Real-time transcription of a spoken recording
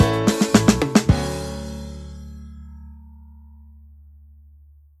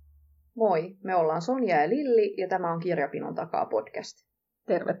Me ollaan Sonja ja Lilli ja tämä on Kirjapinon takaa podcast.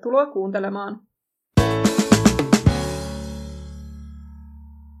 Tervetuloa kuuntelemaan.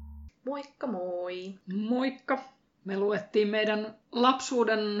 Moikka moi! Moikka! Me luettiin meidän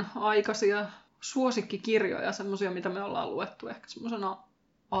lapsuuden aikaisia suosikkikirjoja, semmoisia mitä me ollaan luettu ehkä semmoisena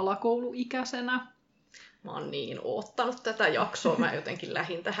alakouluikäisenä. Mä oon niin oottanut tätä jaksoa, mä jotenkin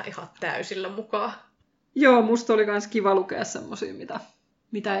lähdin tähän ihan täysillä mukaan. Joo, musta oli kans kiva lukea semmosia,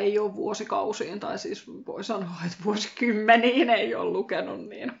 mitä ei ole vuosikausiin, tai siis voi sanoa, että vuosikymmeniin ei ole lukenut,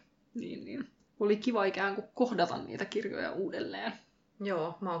 niin. Oli kiva ikään kuin kohdata niitä kirjoja uudelleen.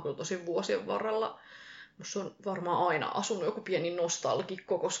 Joo, mä oon kyllä tosi vuosien varrella, musta on varmaan aina asunut joku pieni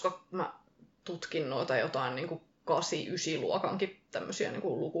nostalgikko, koska mä tutkin noita jotain niin kuin 8-9-luokankin tämmöisiä niin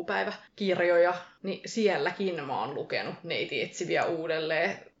kuin lukupäiväkirjoja, niin sielläkin mä oon lukenut Neiti etsiviä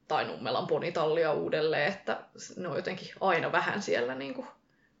uudelleen, tai Nummelan ponitallia uudelleen, että ne on jotenkin aina vähän siellä niin kuin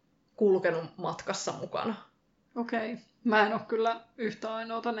kulkenut matkassa mukana. Okei. Mä en ole kyllä yhtä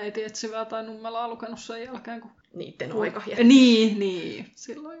ainoata Neiti etsivää tai Nummelaa lukenut sen jälkeen, kun... Niitten aika jätti. Niin.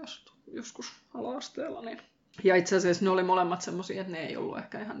 Silloin joskus ala-asteella. Niin. Ja itse asiassa ne oli molemmat semmosia, että ne ei ollut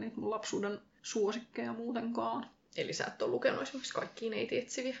ehkä ihan niitä mun lapsuuden suosikkeja muutenkaan. Eli sä et ole lukenut esimerkiksi kaikkia Neiti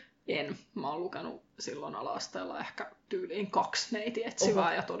etsiviä? En. Mä oon lukenut silloin ala-asteella ehkä tyyliin 2 Neiti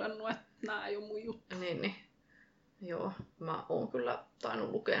etsivää ja todennut, että nää ei ole mun juttu. Niin. Joo, mä oon kyllä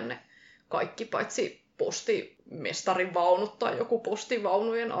tainnut lukea ne kaikki, paitsi postimestarin vaunut tai joku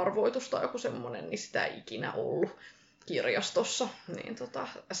postivaunujen arvoitus tai joku semmonen, niin sitä ei ikinä ollut kirjastossa. Niin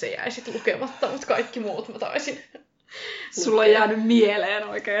se jäi sit lukematta, mutta kaikki muut mä taisin. Sulla on jäänyt mieleen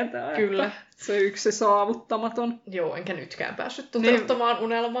oikein tää. Kyllä. Se yksi saavuttamaton. Joo, enkä nytkään päässyt toteuttamaan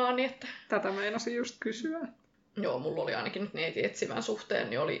unelmaani. Että... Tätä meinasin just kysyä. Joo, mulla oli ainakin nyt Neiti etsivän suhteen,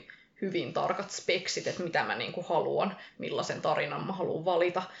 niin oli hyvin tarkat speksit, että mitä mä niinku haluan, millaisen tarinan mä haluan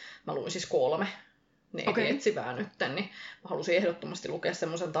valita. Mä luin siis 3 Neiti etsivää nytten, niin mä halusin ehdottomasti lukea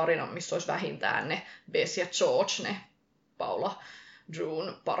semmoisen tarinan, missä olisi vähintään ne Bess ja George, ne Paula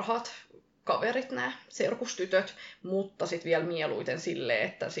Drewn parhaat kaverit, nämä serkustytöt, mutta sitten vielä mieluiten silleen,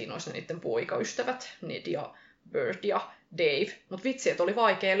 että siinä olisi ne niiden poikaystävät, Ned ja Bert ja Dave. Mutta vitsi, että oli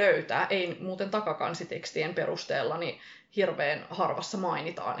vaikea löytää, ei muuten takakansitekstien perusteella, niin hirveän harvassa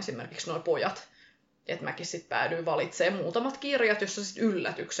mainitaan esimerkiksi nuo pojat. Että mäkin sitten päädyin valitsemaan muutamat kirjat, jossa sitten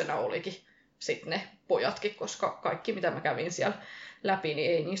yllätyksenä olikin sitten ne pojatkin, koska kaikki mitä mä kävin siellä läpi,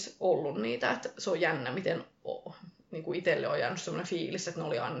 niin ei niissä ollut niitä. Että se on jännä, miten niin kuin itselle on jäänyt semmoinen fiilis, että ne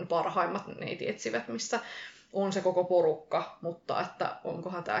oli aina parhaimmat neiti etsivät, missä on se koko porukka, mutta että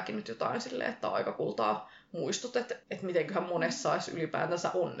onkohan tämäkin nyt jotain silleen, että aika kultaa muistut, että mitenköhän monessa olisi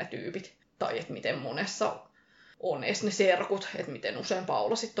ylipäätänsä on ne tyypit, tai että miten monessa on edes ne serkut, että miten usein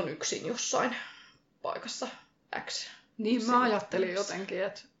Paula sitten on yksin jossain paikassa X. Niin mä ajattelin jotenkin,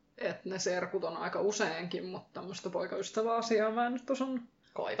 että ne serkut on aika useinkin, mutta tämmöistä poikaystäväasiaa mä en nyt osannut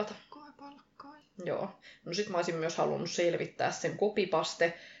kaipailla. Joo. No sit mä olisin myös halunnut selvittää sen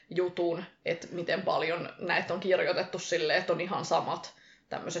copypaste-jutun, että miten paljon näitä on kirjoitettu silleen, että on ihan samat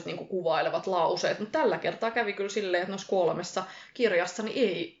tämmöiset niinku kuvailevat lauseet. Mutta tällä kertaa kävi kyllä silleen, että noissa 3 kirjassa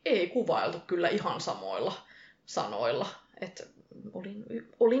niin ei kuvailtu kyllä ihan samoilla sanoilla. Että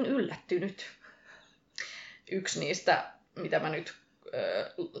olin yllättynyt. Yksi niistä, mitä mä nyt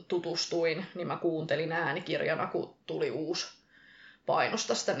tutustuin, niin mä kuuntelin äänikirjana, kun tuli uusi painos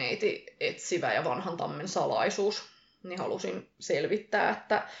tästä Neiti etsivä ja Vanhan tammen salaisuus. Niin halusin selvittää,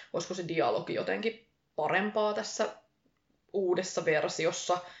 että olisiko se dialogi jotenkin parempaa tässä uudessa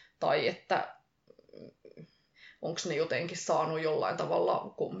versiossa, tai että onko ne jotenkin saanut jollain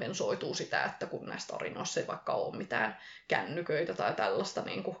tavalla kompensoitua sitä, että kun näissä tarinoissa ei vaikka ole mitään kännyköitä tai tällaista,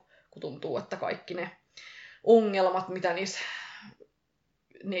 niin kun tuntuu, että kaikki ne ongelmat, mitä niissä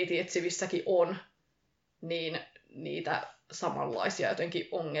neiti etsivissäkin on, niin niitä samanlaisia jotenkin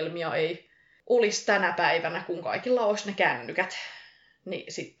ongelmia ei olisi tänä päivänä, kun kaikilla olisi ne kännykät.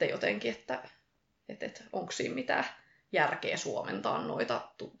 Niin sitten jotenkin, että onko siinä mitään järkeä suomentaa noita,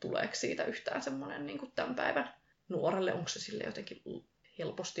 tuleeko siitä yhtään semmoinen niin kuin tämän päivän nuorelle, onko se sille jotenkin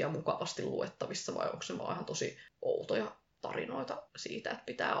helposti ja mukavasti luettavissa vai onko se vaan ihan tosi outoja tarinoita siitä, että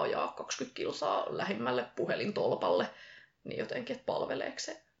pitää ajaa 20 kilsaa lähimmälle puhelintolpalle, niin jotenkin, että palveleeko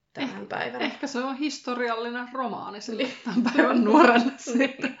se tämän päivänä. Ehkä se on historiallinen romaani sille tämän päivän nuorelle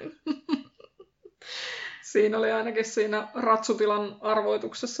sitten. Siinä oli ainakin siinä Ratsutilan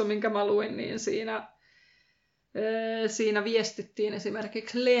arvoituksessa, minkä mä luin, niin siinä viestittiin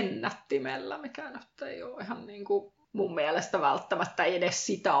esimerkiksi lennättimellä, mikä nyt ei ole ihan niin kuin mun mielestä välttämättä edes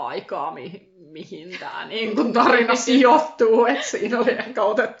sitä aikaa, mihin tämä niin kuin tarina sijoittuu. Et siinä oli ehkä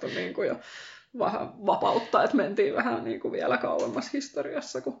otettu niin kuin jo vähän vapautta, että mentiin vähän niin kuin vielä kauemmas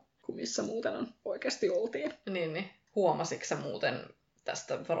historiassa kuin kuin missä muuten oikeasti oltiin. Niin. Huomasitko sä muuten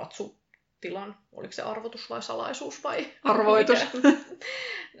tästä Ratsutilan, oliko se arvotus vai salaisuus vai? Arvoitus.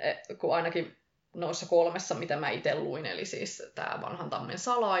 Kun ainakin noissa 3, mitä mä itse luin, eli siis tämä Vanhan Tammen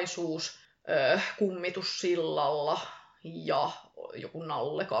salaisuus, kummitus sillalla ja joku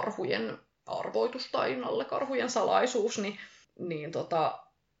nallekarhujen arvoitus tai nallekarhujen salaisuus, niin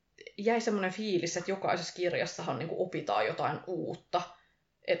jäi semmoinen fiilis, että jokaisessa kirjassahan niin kuin opitaan jotain uutta.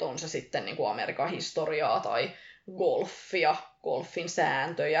 Että on se sitten niin kuin Amerikan historiaa tai golfia, golfin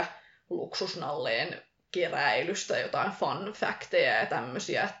sääntöjä, luksusnalleen keräilystä, jotain fun facteja ja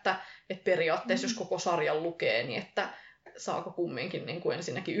tämmöisiä, että periaatteessa jos koko sarjan lukee, niin että saako kumminkin niin kuin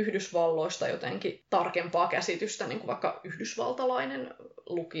ensinnäkin Yhdysvalloista jotenkin tarkempaa käsitystä, niin kuin vaikka yhdysvaltalainen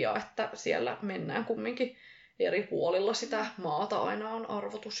lukija, että siellä mennään kumminkin eri puolilla sitä maata, aina on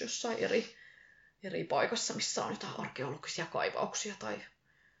arvotus jossain eri paikassa, missä on jotain arkeologisia kaivauksia tai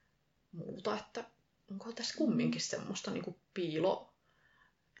muuta, että onko tässä kumminkin semmoista niin kuin piilo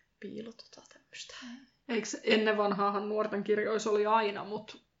tämmöistä. Eikö ennen vanhaahan nuorten kirjoissa oli aina,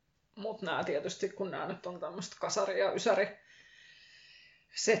 mutta nämä tietysti, kun nämä nyt on tämmöistä kasari- ja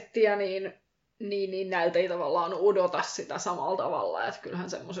ysäri-settiä, niin näiltä ei tavallaan odota sitä samalla tavalla. Että kyllähän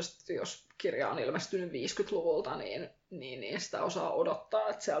semmoisesta, jos kirja on ilmestynyt 50-luvulta, niin sitä osaa odottaa,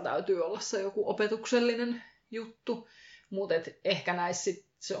 että siellä täytyy olla se joku opetuksellinen juttu. Mutta ehkä näissä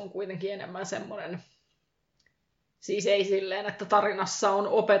se on kuitenkin enemmän semmoinen, siis ei silleen, että tarinassa on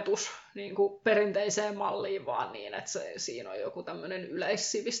opetus niin kuin perinteiseen malliin, vaan niin, että siinä on joku tämmöinen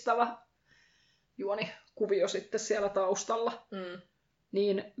yleissivistävä juonikuvio sitten siellä taustalla.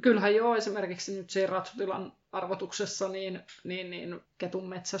 Niin kyllähän jo esimerkiksi nyt siinä Ratsutilan arvotuksessa niin ketun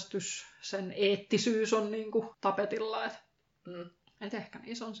metsästys, sen eettisyys on niin kuin tapetilla. Et ehkä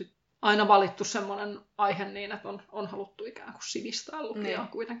niissä on sitten aina valittu semmoinen aihe niin, että on haluttu ikään kuin sivistää lukijaa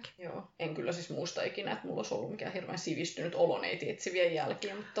kuitenkin. Joo, en kyllä siis muista ikinä, että mulla olisi ollut mikään hirveän sivistynyt olo neiti etsivien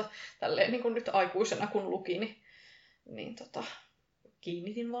jälkeen, mutta tälleen niin kuin nyt aikuisena kun luki, niin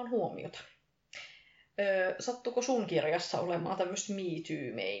kiinnitin vaan huomiota. Sattuko sun kirjassa olemaan tämmöistä Me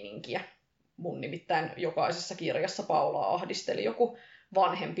Too-meininkiä? Mun nimittäin jokaisessa kirjassa Paulaa ahdisteli joku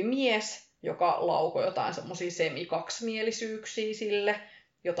vanhempi mies, joka laukoi jotain semmoisia semikaksimielisyyksiä sille,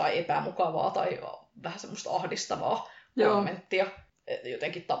 jotain epämukavaa tai vähän semmoista ahdistavaa kommenttia.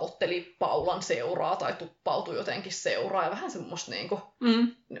 Jotenkin tavoitteli Paulan seuraa tai tuppautui jotenkin seuraa ja vähän semmoista niinku,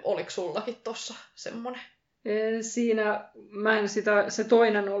 oliko sullakin tossa semmoinen? Siinä, se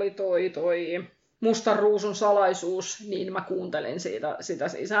toinen oli toi Mustan ruusun salaisuus, niin mä kuuntelin sitä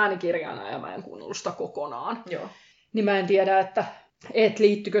siis äänikirjana ja mä en kuunnellut sitä kokonaan. Joo. Niin mä en tiedä, että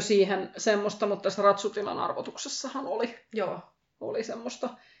liittyykö siihen semmoista, mutta tässä Ratsutilan arvotuksessahan oli semmoista.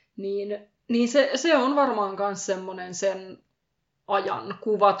 Niin se on varmaan myös semmoinen sen ajan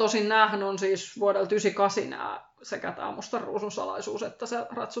kuva. Tosin näähän on siis vuodelta 1998 sekä tämä Mustan ruusun salaisuus että se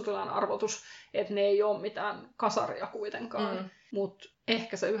Ratsutilan arvotus, että ne ei ole mitään kasaria kuitenkaan. Mutta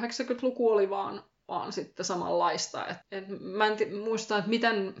ehkä se 90-luku oli vaan sitten samanlaista. Mä en muista,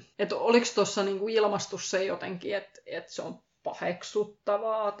 että oliko tuossa niinku ilmastu se jotenkin, että se on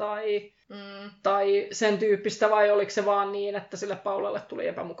paheksuttavaa tai sen tyyppistä, vai oliko se vaan niin, että sille Paulalle tuli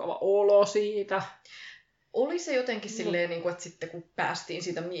epämukava olo siitä? Oli se jotenkin silleen, että sitten kun päästiin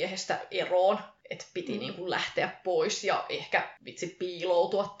siitä miehestä eroon, että piti lähteä pois ja ehkä vitsi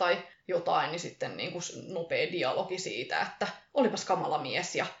piiloutua tai jotain, niin sitten nopea dialogi siitä, että olipas kamala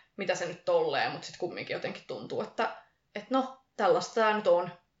mies ja mitä se nyt tolleen, mutta sitten kumminkin jotenkin tuntuu, että no, tällaista tämä nyt on.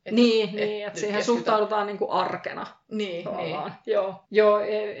 Että siihen suhtaudutaan niin kuin arkena. Niin. Joo,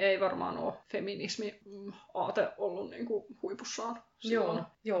 ei varmaan ole feminismi-aate ollut niin kuin huipussaan.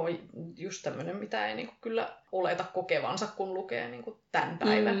 Joo, just tämmöinen, mitä ei niin kuin kyllä oleta kokevansa, kun lukee niin kuin tämän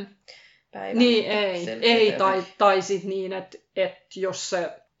päivän. Niin, ei tai sitten niin, että jos se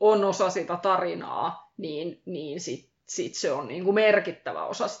on osa sitä tarinaa, niin sit se on niin kuin merkittävä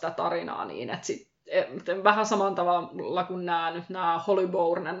osa sitä tarinaa, niin että vähän saman tavalla kuin nämä Holly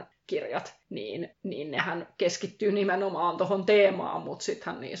Bournen kirjat, niin nehän keskittyy nimenomaan tuohon teemaan, mutta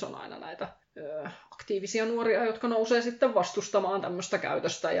sittenhän niissä on aina näitä aktiivisia nuoria, jotka nousee sitten vastustamaan tämmöistä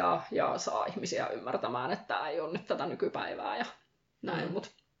käytöstä ja saa ihmisiä ymmärtämään, että tämä ei ole nyt tätä nykypäivää ja näin,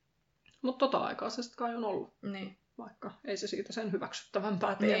 mutta aikaa se sitten kai on ollut. Niin. Vaikka ei se siitä sen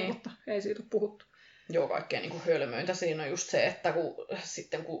hyväksyttävämpää tee, mutta ei siitä ole puhuttu. Joo, kaikkein niin hölmöintä siinä on just se, että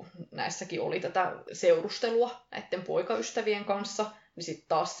kun näissäkin oli tätä seurustelua näiden poikaystävien kanssa, niin sitten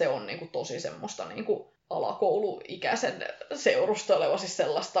taas se on niin kuin tosi semmoista niin kuin alakouluikäisen seurustelua, siis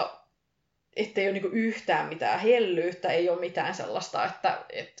sellaista, ettei ole niin kuin yhtään mitään hellyyttä, ei ole mitään sellaista, että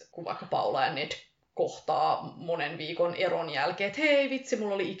kun vaikka Paula ja Ned kohtaa monen viikon eron jälkeen, että hei vitsi,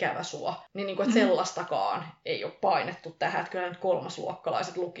 mulla oli ikävä sua. Niin että sellaistakaan ei ole painettu tähän. Että kyllä nyt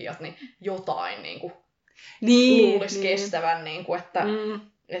kolmasluokkalaiset lukijat, niin jotain luulisi kestävän,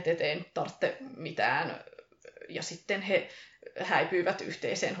 että et ei nyt tarvitse mitään. Ja sitten he häipyivät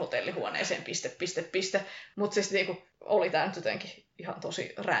yhteiseen hotellihuoneeseen, Mutta siis oli tämä nyt jotenkin ihan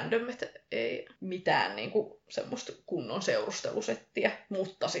tosi random, että ei mitään semmoista kunnon seurustelusettiä,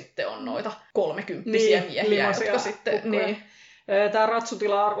 mutta sitten on noita 30-vuotiaita miehiä, jotka sitten... Niin. Tämä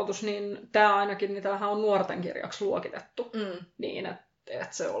ratsutila-arvotus, niin tämä ainakin, niin tämähän on nuorten kirjaksi luokitettu. Niin,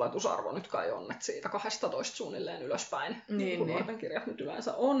 että se oletusarvo nyt kai on, että siitä 12 suunnilleen ylöspäin, kun nuorten kirjat nyt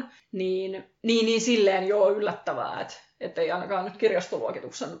yleensä on. Niin silleen joo yllättävää, että ei ainakaan nyt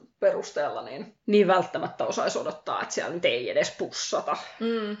kirjastoluokituksen perusteella niin välttämättä osaisi odottaa, että siellä nyt ei edes pussata.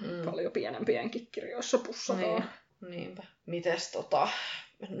 Paljon pienempienkin kirjoissa pussataan. Niinpä. Mites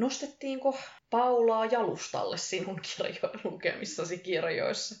nostettiinko Paulaa jalustalle sinun lukemissasi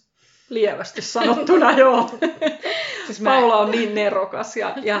kirjoissa? Lievästi sanottuna, joo. Siis Paula on niin nerokas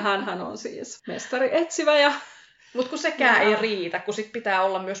ja hänhän on siis mestari etsivä. Mutta kun sekään ei riitä, kun sit pitää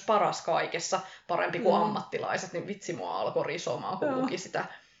olla myös paras kaikessa, parempi kuin ammattilaiset, niin vitsi mua alkoi risomaan, kun luki sitä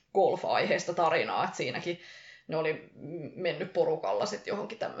golf-aiheesta tarinaa, että siinäkin ne oli mennyt porukalla sitten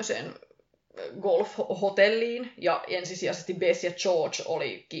johonkin tämmöiseen golf-hotelliin, ja ensisijaisesti Bess ja George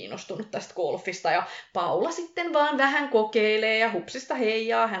oli kiinnostunut tästä golfista, ja Paula sitten vaan vähän kokeilee, ja hupsista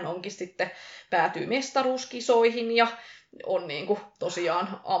heijaa, hän onkin sitten päätyy mestaruuskisoihin, ja on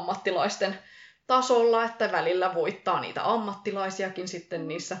tosiaan ammattilaisten tasolla, että välillä voittaa niitä ammattilaisiakin sitten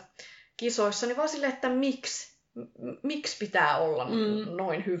niissä kisoissa, niin vaan silleen, että miksi pitää olla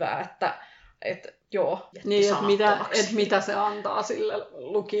noin hyvä, että joo, niin, että mitä se antaa sille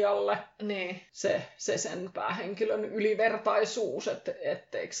lukijalle, niin. se sen päähenkilön ylivertaisuus,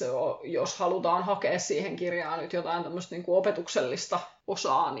 etteikö se ole, jos halutaan hakea siihen kirjaan nyt jotain tämmöistä opetuksellista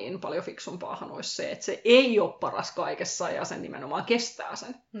osaa, niin paljon fiksumpaahan olisi se, että se ei ole paras kaikessa ja sen nimenomaan kestää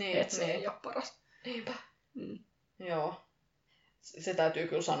sen, että se ei ole paras. Niinpä. Joo. Se täytyy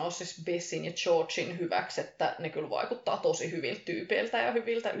kyllä sanoa siis Bessin ja Georgein hyväksi, että ne kyllä vaikuttaa tosi hyviltä tyypeiltä ja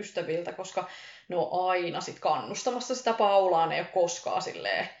hyviltä ystäviltä, koska ne on aina sit kannustamassa sitä Paulaa, ne ei ole koskaan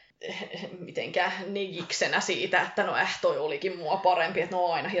silleen mitenkään negiksenä siitä, että no toi olikin mua parempi, että ne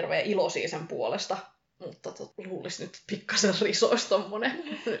on aina hirveän iloisia sen puolesta. Mutta luulisi nyt pikkasen risoisi tommonen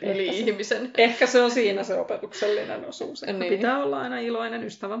yli-ihmisen. Ehkä se on siinä se opetuksellinen osuus, että pitää olla aina iloinen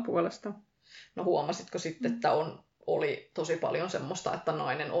ystävän puolesta. No huomasitko sitten, että oli tosi paljon semmoista, että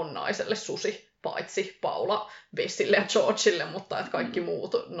nainen on naiselle susi, paitsi Paula, Bessille ja Georgeille, mutta että kaikki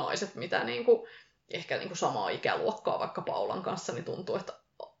muut naiset, mitä ehkä samaa ikäluokkaa vaikka Paulan kanssa, niin tuntuu, että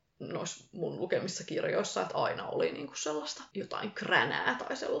noissa mun lukemissa kirjoissa, että aina oli sellaista jotain kränää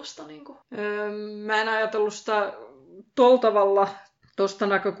tai sellaista. Mä en ajatellut sitä tuolla tavalla tuosta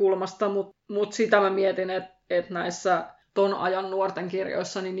näkökulmasta, mutta sitä mä mietin, että näissä ton ajan nuorten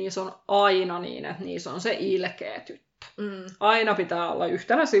kirjoissa, niin niissä on aina niin, että niissä on se ilkeä tyttö. Aina pitää olla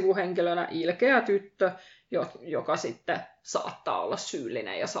yhtenä sivuhenkilönä ilkeä tyttö, joka sitten saattaa olla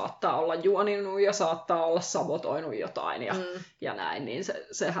syyllinen ja saattaa olla juoninut ja saattaa olla sabotoinut jotain ja näin, niin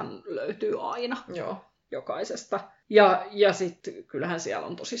sehän löytyy aina jokaisesta. Ja sitten kyllähän siellä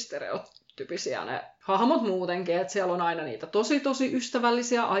on tosi stereotypisiä ne hahmot muutenkin, että siellä on aina niitä tosi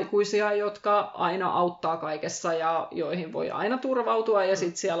ystävällisiä aikuisia, jotka aina auttaa kaikessa ja joihin voi aina turvautua, ja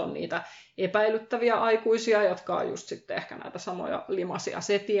sitten siellä on niitä epäilyttäviä aikuisia, jotka on just sitten ehkä näitä samoja limaisia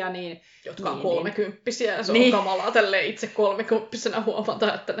setiä. Jotka on 30-vuotiaita, ja se on kamalaa tälleen itse 30-vuotiaana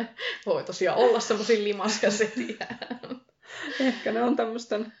huomata, että ne voi tosiaan olla semmoisia limaisia setiä. Ehkä ne on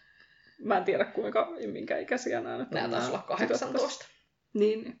tämmöisten, mä en tiedä minkä ikäisiä nämä nyt on. Nämä taisi olla 18.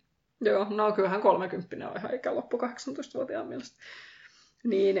 Niin. Joo, no kyllähän 30 on ihan ikäloppu 18-vuotiaan mielestä.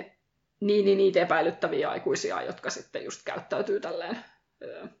 Niin niitä epäilyttäviä aikuisia, jotka sitten just käyttäytyy tälleen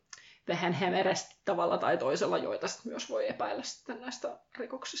vähän hämärästi tavalla tai toisella, joita sitten myös voi epäillä sitten näistä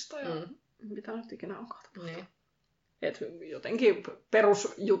rikoksista ja mitä nyt ikinä onkaan. Niin. Et jotenkin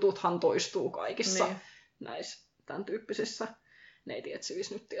perusjututhan toistuu kaikissa näissä tämän tyyppisissä.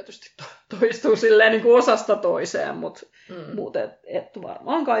 Neitietsivissä nyt tietysti toistuu silleen osasta toiseen, mutta et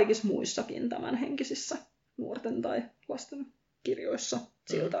varmaan kaikissa muissakin tämänhenkisissä nuorten tai lasten kirjoissa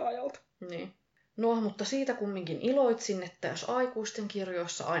siltä ajalta. Niin. No, mutta siitä kumminkin iloitsin, että jos aikuisten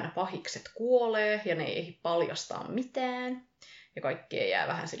kirjoissa aina pahikset kuolee ja ne ei paljastaa mitään ja kaikkea jää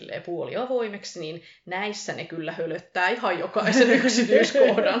vähän silleen puoliavoimeksi, niin näissä ne kyllä hölöttää ihan jokaisen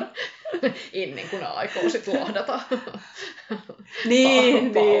yksityiskohdan ennen kuin ne aikoo sitten lahdata.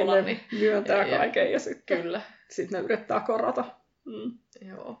 Niin, myöntää kaiken ja sitten kyllä. Sitten ne yrittää korata.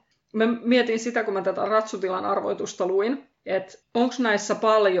 Joo. mä mietin sitä, kun mä tätä Ratsutilan arvoitusta luin, että onko näissä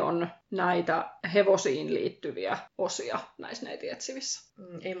paljon näitä hevosiin liittyviä osia näissä neitietsivissä?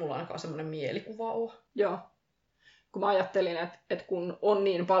 Ei mulla ainakaan semmoinen mielikuva ole. Joo. Kun mä ajattelin, että kun on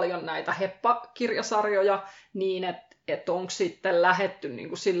niin paljon näitä heppakirjasarjoja, niin että onko sitten lähetty niin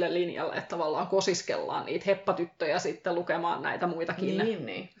kuin sille linjalle, että tavallaan kosiskellaan niitä heppatyttöjä sitten lukemaan näitä muitakin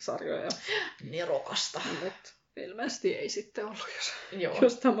niin. sarjoja. Nerokasta. Mutta ilmeisesti ei sitten ollut,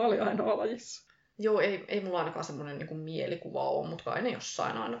 jos tämä oli ainoa lajissa. Joo, ei mulla ainakaan semmoinen niinku mielikuva ole, mutta kai ne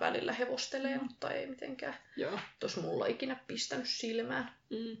jossain aina välillä hevostelee, mutta ei mitenkään. Joo. Tos mulla ikinä pistänyt silmään.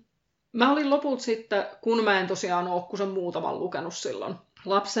 Mä olin lopulta sitten, kun mä en tosiaan ole kun sen muutaman lukenut silloin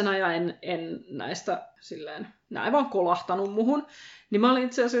lapsena ja en näistä silleen, näin vaan kolahtanut muhun, niin mä olin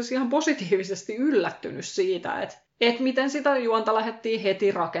itse asiassa ihan positiivisesti yllättynyt siitä, että miten sitä juonta lähdettiin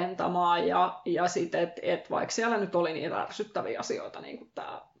heti rakentamaan ja sitten, että vaikka siellä nyt oli niitä ärsyttäviä asioita, niin kuin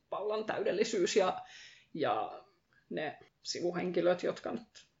tämä Paulan täydellisyys ja ne sivuhenkilöt, jotka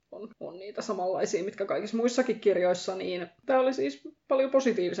nyt on niitä samanlaisia, mitkä kaikissa muissakin kirjoissa, niin tämä oli siis paljon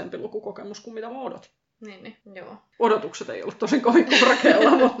positiivisempi lukukokemus kuin mitä mä odotin. Niin, joo. Odotukset ei ollut tosi kovin korkealla,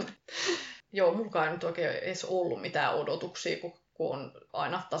 mutta... Joo, mulla ei nyt oikein edes ollut mitään odotuksia, kun on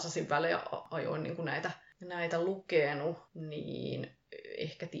aina tasaisin välein ajoin niin kuin näitä lukenut, niin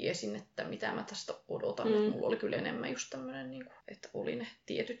ehkä tiesin, että mitä mä tästä odotan. Mulla oli kyllä enemmän just tämmöinen, niin kuin, että oli ne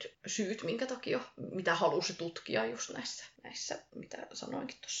tietyt syyt, minkä takia, mitä halusi tutkia just näissä mitä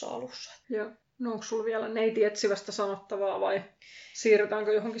sanoinkin tuossa alussa. Joo. No onko sulla vielä neitietsivästä sanottavaa vai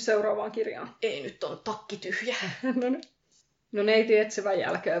siirrytäänkö johonkin seuraavaan kirjaan? Ei, nyt on takki tyhjä. No neitietsivän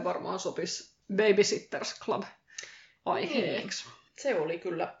jälkeen varmaan sopisi Babysitters Club aiheeksi. Se oli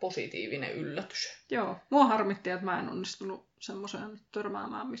kyllä positiivinen yllätys. Joo, mua harmitti, että mä en onnistunut semmoiseen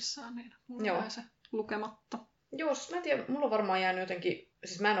törmäämään missään, niin mulla jäi se lukematta. Joo, siis mä en tiedä, mulla on varmaan jäänyt jotenkin,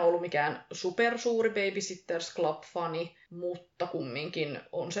 siis mä en ole ollut mikään supersuuri Babysitters Club-fani, mutta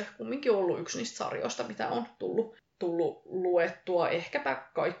on se kumminkin ollut yksi niistä sarjoista, mitä on tullut luettua. Ehkäpä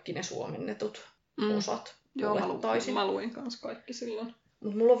kaikki ne suomennetut osat. Joo, mä luin kanssa kaikki silloin.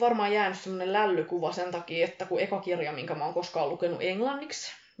 Mutta mulla on varmaan jäänyt semmoinen lällykuva sen takia, että kun eka kirja, minkä mä oon koskaan lukenut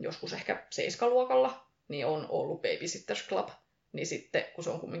englanniksi, joskus ehkä 7-luokalla, niin on ollut Babysitters Club. Niin sitten, kun se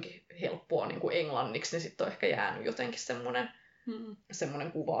on kumminkin helppoa niin kuin englanniksi, niin sitten on ehkä jäänyt jotenkin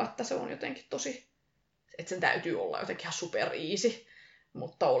semmoinen kuva, että se on jotenkin tosi, että sen täytyy olla jotenkin ihan super easy.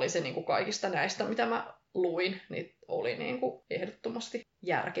 Mutta oli se niin kuin kaikista näistä, mitä mä luin, niin oli niin kuin ehdottomasti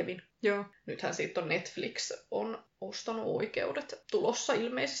järkevin. Joo. Nythän siitä on Netflix on ostanut oikeudet. Tulossa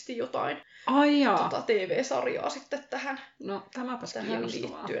ilmeisesti jotain TV-sarjaa sitten tähän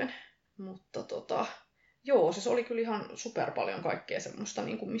liittyen. Mutta joo, siis oli kyllä ihan super paljon kaikkea semmoista,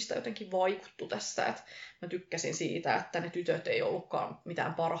 niin kuin mistä jotenkin vaikuttu tässä. Et mä tykkäsin siitä, että ne tytöt ei ollutkaan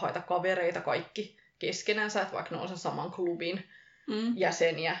mitään parhaita kavereita kaikki keskenänsä, että vaikka ne on sen saman klubin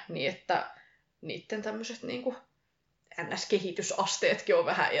jäseniä, niin että niiden tämmöiset niin kuin NS-kehitysasteetkin on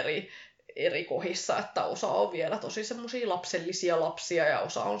vähän eri kohdissa, että osa on vielä tosi semmoisia lapsellisia lapsia ja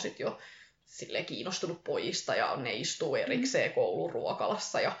osa on sitten jo silleen kiinnostunut pojista ja ne istuu erikseen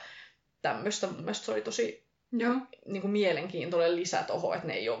kouluruokalassa ja tämmöistä. Mun mielestä se oli tosi niin kuin mielenkiintoinen lisä tohon, että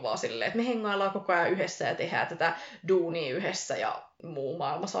ne ei ole vaan silleen, että me hengaillaan koko ajan yhdessä ja tehdään tätä duunia yhdessä ja muu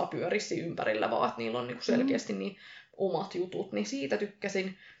maailma saa pyörissi ympärillä, vaan että niillä on niin kuin selkeästi niin omat jutut, niin siitä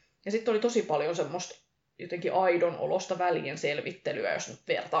tykkäsin. Ja sitten oli tosi paljon semmoista jotenkin aidon olosta välien selvittelyä, jos nyt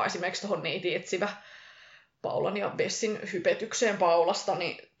vertaa esimerkiksi tuohon neiti etsivä Paulan ja Bessin hypetykseen Paulasta,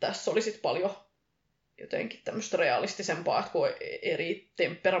 niin tässä oli sitten paljon jotenkin tämmöistä realistisempaa, että kun on eri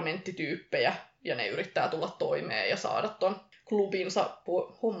temperamenttityyppejä ja ne yrittää tulla toimeen ja saada ton klubinsa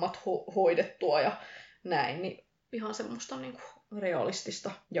hommat hoidettua ja näin, niin ihan semmoista niinku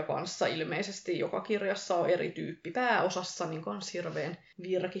realistista. Ja kanssa ilmeisesti joka kirjassa on eri tyyppi pääosassa, niin kans hirveän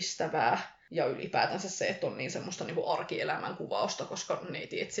virkistävää. Ja ylipäätänsä se, että on niin semmoista niinku arkielämän kuvausta, koska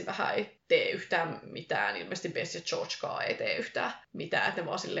neiti etsivähän ei tee yhtään mitään. Ilmeisesti Bess ja Georgekaan ei tee yhtään mitään, että ne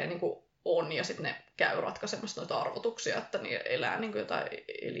vaan silleen niinku on, ja sitten ne käy ratkaisemassa noita arvotuksia, että ne elää niin kuin jotain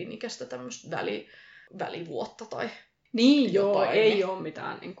elinikäistä tämmöistä välivuotta tai niin jotain. Joo, ei ole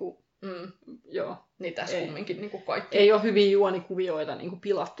mitään niin kuin, joo. Niin tässä kumminkin niin kuin kaikki. Ei ole hyviä juonikuvioita niin kuin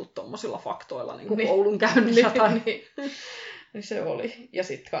pilattu tommosilla faktoilla niin kuin koulun käynnillä. Niin se oli. Ja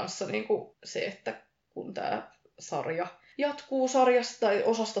sitten kanssa niin kuin se, että kun tämä sarja jatkuu sarjasta tai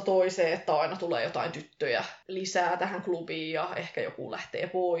osasta toiseen, että aina tulee jotain tyttöjä lisää tähän klubiin ja ehkä joku lähtee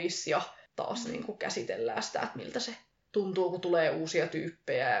pois ja taas niin kuin käsitellään sitä, että miltä se tuntuu, kun tulee uusia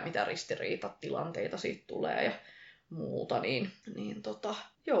tyyppejä ja mitä ristiriitatilanteita siitä tulee ja muuta, niin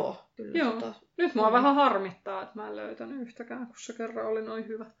joo. Kyllä, joo. Nyt mua vähän harmittaa, että mä en löytänyt yhtäkään, kun se kerran oli noin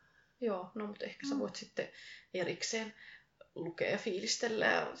hyvä. Joo, no mutta ehkä sä voit sitten erikseen lukea ja fiilistellä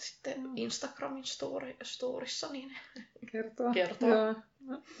ja sitten Instagramin storissa niin kertoa. Joo.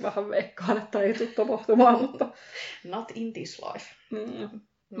 Vähän veikkaan, että ei tule tapahtumaan, mutta... Not in this life.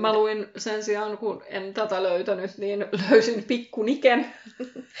 Mä luin sen sijaan, kun en tätä löytänyt, niin löysin Pikku Niken.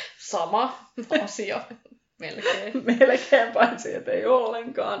 Sama asia. Melkein paitsi, että ei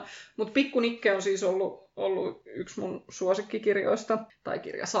ollenkaan. Mutta Pikku Nikke on siis ollut yksi mun suosikkikirjoista tai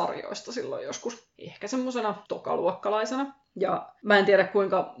kirjasarjoista silloin joskus. Ehkä semmosena tokaluokkalaisena. Ja mä en tiedä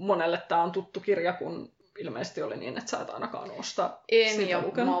kuinka monelle tää on tuttu kirja, kun ilmeisesti oli niin, että sä et ainakaan ostaa En, ja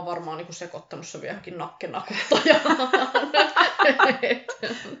lukenut. Mä oon varmaan niinku sekoittanut sen vielä johonkin nakkenakuttajaan.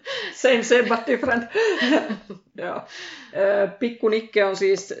 Same but different. Pikku Nikke on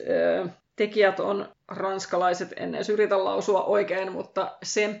siis... Tekijät on ranskalaiset, en edes yritä lausua oikein, mutta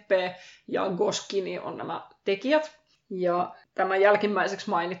Sempe ja Goskini on nämä tekijät. Ja tämä jälkimmäiseksi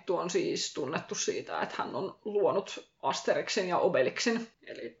mainittu on siis tunnettu siitä, että hän on luonut Asterixin ja Obelixin.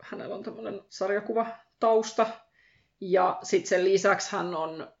 Eli hänellä on tämmöinen sarjakuvatausta. Ja sitten sen lisäksi hän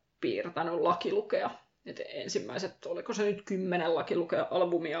on piirtänyt Lakilukea. Et ensimmäiset, oliko se nyt 10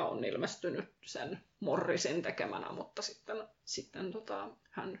 Lakilukea-albumia on ilmestynyt sen Morrisin tekemänä, mutta sitten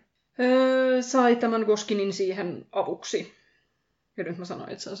hän... sai tämän Goskinin siihen avuksi. Ja nyt mä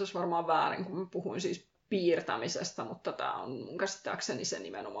sanoin itse asiassa varmaan väärin, kun mä puhuin siis piirtämisestä, mutta tämä on mun käsittääkseni se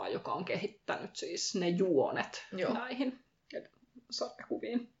nimenomaan, joka on kehittänyt siis ne juonet näihin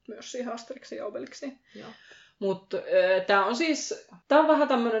sarjakuviin, myös siihen Asterixin ja Obelixiin. Mutta tämä on vähän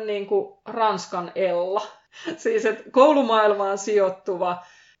tämmöinen niinku Ranskan Ella. Siis että koulumaailmaan sijoittuva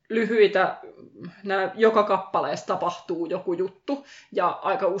lyhyitä, joka kappaleessa tapahtuu joku juttu, ja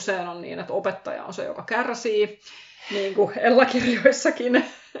aika usein on niin, että opettaja on se, joka kärsii, niin kuin Ella-kirjoissakin,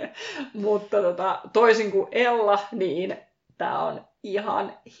 mutta toisin kuin Ella, niin tämä on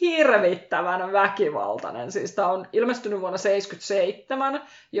ihan hirvittävän väkivaltainen. Siis tämä on ilmestynyt vuonna 1977,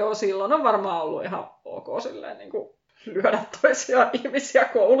 silloin on varmaan ollut ihan ok silleen niin kuin lyödä toisia ihmisiä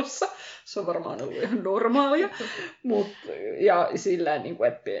koulussa. Se on varmaan ollut ihan normaalia. Ja silleen, niin kuin,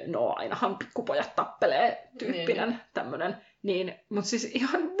 että no ainahan pikkupojat tappelee tyyppinen tämmöinen. Mutta siis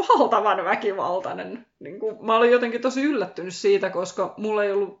ihan valtavan väkivaltainen. Niin kuin, mä olin jotenkin tosi yllättynyt siitä, koska mulla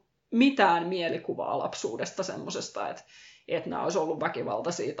ei ollut mitään mielikuvaa lapsuudesta semmosesta, että nämä olisi ollut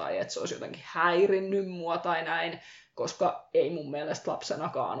väkivaltaisia tai että se olisi jotenkin häirinnyt mua tai näin. Koska ei mun mielestä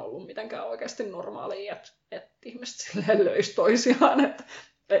lapsenakaan ollut mitenkään oikeasti normaalia, että ihmiset silleen löisi toisiaan.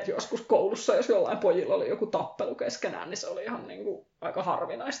 Että joskus koulussa, jos jollain pojilla oli joku tappelu keskenään, niin se oli ihan niin kuin aika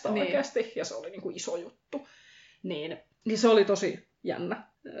harvinaista oikeasti. Ja se oli niin kuin iso juttu. Niin se oli tosi jännä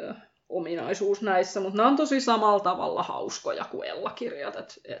ominaisuus näissä. Mutta nämä on tosi samalla tavalla hauskoja kuin Ella-kirjat.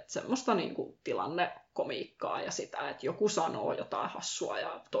 Että semmoista niin kuin tilannekomiikkaa ja sitä, että joku sanoo jotain hassua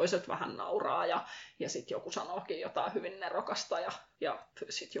ja toiset vähän nauraa ja sitten joku sanookin jotain hyvin nerokasta ja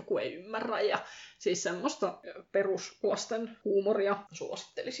sitten joku ei ymmärrä. Ja siis semmoista peruslasten huumoria.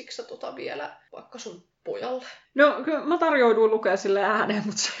 Suosittelisitko sä vielä vaikka sun pojalle? No kyllä mä tarjouduin lukea sille ääneen,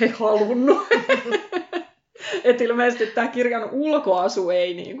 mutta se ei halunnut. Että ilmeisesti tämä kirjan ulkoasu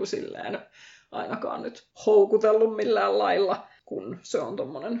ei niin kuin silleen ainakaan nyt houkutellut millään lailla, kun se on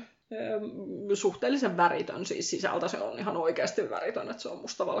tommonen suhteellisen väritön. Siis sisältä se on ihan oikeasti väritön, että se on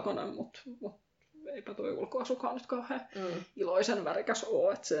mustavalkoinen, mutta eipä tuo ulkoasukaan nyt kauhean iloisen värikäs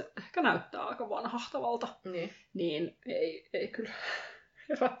ole. Että se ehkä näyttää aika vanhahtavalta. Niin ei kyllä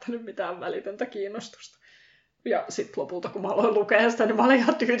herättänyt mitään välitöntä kiinnostusta. Ja sitten lopulta, kun mä aloin lukea sitä, niin mä olin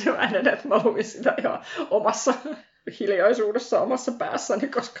ihan tyytyväinen, että mä luin sitä ihan omassa hiljaisuudessa omassa päässäni,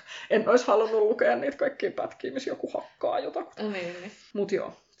 koska en olisi halunnut lukea niitä kaikkia pätkiä, missä joku hakkaa jotakuta. Mutta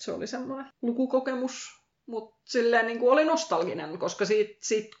joo, se oli semmoinen lukukokemus. Mutta silleen niin kuin oli nostalginen, koska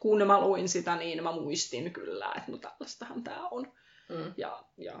sit kun mä luin sitä, niin mä muistin kyllä, että no tällaistahan tää on.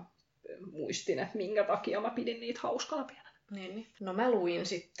 Ja muistin, että minkä takia mä pidin niitä hauskana pienenä. No mä luin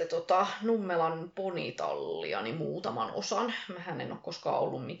sitten Nummelan Ponitallia niin muutaman osan. Mähän en ole koskaan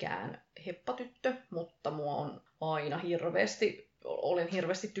ollut mikään heppatyttö, mutta mua on aina olen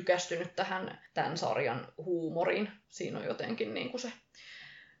hirveästi tykästynyt tämän sarjan huumoriin. Siinä on jotenkin niin kuin se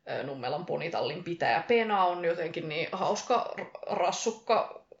Nummelan Ponitallin pitäjä Pena on jotenkin niin hauska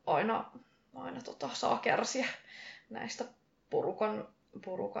rassukka, aina saa kärsiä näistä porukan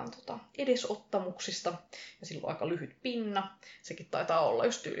edesottamuksista. Ja sillä on aika lyhyt pinna. Sekin taitaa olla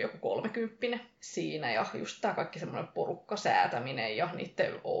just tyyli joku 30 siinä. Ja just tää kaikki semmoinen porukkasäätäminen ja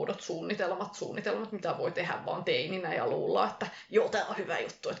niiden oudot suunnitelmat, mitä voi tehdä vaan teininä ja luulla, että joo, tää on hyvä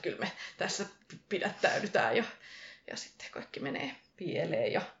juttu, että kyllä me tässä pidättäydytään. Ja sitten kaikki menee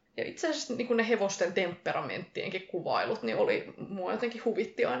pieleen. Ja Ja itse asiassa niin ne hevosten temperamenttienkin kuvailut, niin mua jotenkin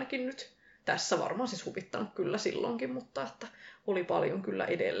huvitti ainakin nyt. Tässä varmaan siis huvittanut kyllä silloinkin, mutta että oli paljon kyllä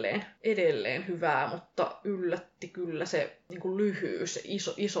edelleen hyvää, mutta yllätti kyllä se niin kuin lyhyys,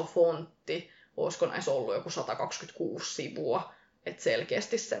 iso fontti. Olisiko näissä ollut joku 126 sivua, että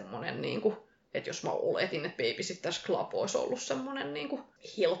selkeästi semmoinen, niin kuin, että jos mä oletin, että Babysitters Club olisi ollut semmoinen niin kuin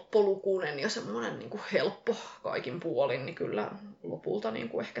helppolukuinen ja semmoinen niin kuin helppo kaikin puolin, niin kyllä lopulta niin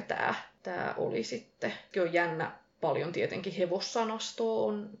kuin ehkä tämä oli sitten. On jännä, paljon tietenkin hevossanastoa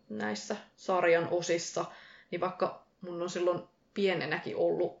on näissä sarjan osissa, niin vaikka mun on silloin pienenäkin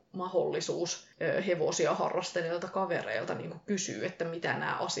ollut mahdollisuus hevosia harrastaneilta kavereilta niin kuin kysyä, että mitä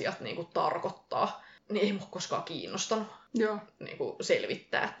nämä asiat niin kuin tarkoittaa, niin ei mua koskaan kiinnostanut niin kuin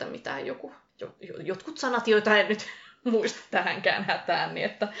selvittää, että mitä jotkut sanat, joita en nyt muista tähänkään hätään, niin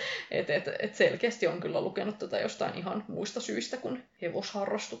että selkeästi on kyllä lukenut tätä jostain ihan muista syistä kuin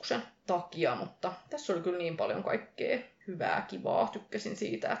hevosharrastuksen takia, mutta tässä oli kyllä niin paljon kaikkea hyvää, kivaa. Tykkäsin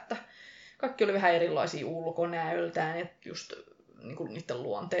siitä, että kaikki oli vähän erilaisia ulkonäöltään, että just niin kuin niiden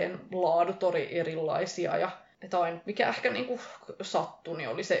luonteen laadut oli erilaisia ja mikä ehkä niin kuin sattui, niin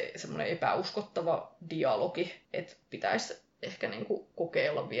oli se semmoinen epäuskottava dialogi, että pitäisi ehkä niin kuin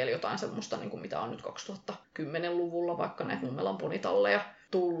kokeilla vielä jotain semmoista, niin kuin mitä on nyt 2010-luvulla vaikka näitä Mummelan ponitalleja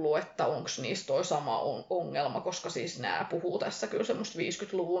tullut, että onko niistä toi sama ongelma, koska siis nämä puhuu tässä kyllä semmoista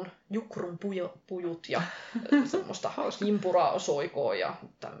 50-luvun jukrun pujut ja semmoista kimpurasoikoa ja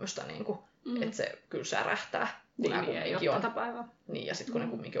tämmöistä, niin kuin, että se kyllä särähtää. Niin, ei ole tätä päivää. Niin, ja sitten kun ne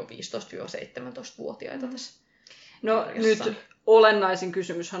kumminkin on 15-17-vuotiaita tässä. No nyt olennaisin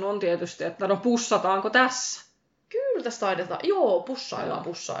kysymyshän on tietysti, että no pussataanko tässä? Kyllä tässä taidetaan. Joo,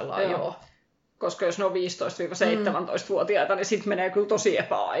 pussaillaan, joo. Koska jos ne on 15-17-vuotiaita, niin sitten menee kyllä tosi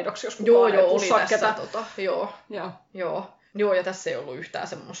epäaidoksi, jos kukaan ei pussaa ketään. Joo, ja tässä ei ollut yhtään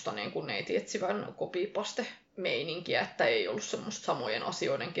semmoista niin kuin neitietsivän kopipaste-meininkiä, että ei ollut semmoista samojen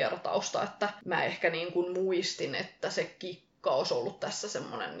asioiden kertausta, että mä ehkä niin kuin muistin, että se Kikka olisi ollut tässä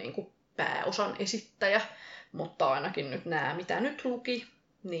semmoinen niin kuin pääosan esittäjä, mutta ainakin nyt nämä, mitä nyt luki,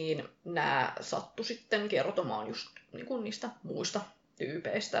 niin nämä sattu sitten kertomaan just niin kuin niistä muista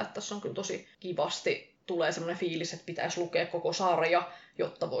tyypeistä, että tässä on kyllä tosi kivasti tulee semmoinen fiilis, että pitäisi lukea koko sarja,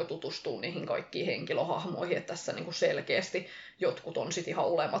 jotta voi tutustua niihin kaikkiin henkilöhahmoihin, että tässä niin kuin selkeästi jotkut on sitten ihan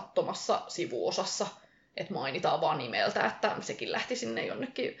olemattomassa sivuosassa, että mainitaan vaan nimeltä, että sekin lähti sinne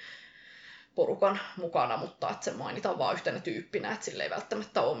jonnekin porukan mukana, mutta että se mainitaan vaan yhtenä tyyppinä, että sillä ei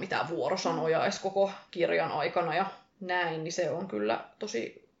välttämättä ole mitään vuorosanoja edes koko kirjan aikana ja näin, niin se on kyllä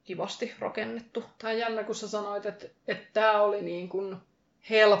tosi kivasti rakennettu. Tämä jännä, kun sä sanoit, että tämä oli niin kuin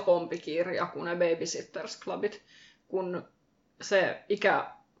helpompi kirja kuin ne Babysitters Clubit, kun se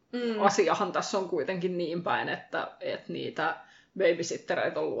ikäasiahan tässä on kuitenkin niin päin, että niitä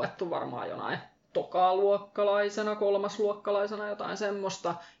babysittereitä on luettu varmaan jonain tokaluokkalaisena, kolmasluokkalaisena, jotain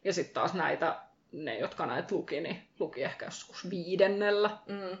semmoista. Ja sitten taas ne, jotka näitä luki, niin luki ehkä joskus 5. 4.,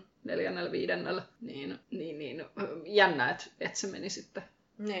 5. Niin jännä, että se meni sitten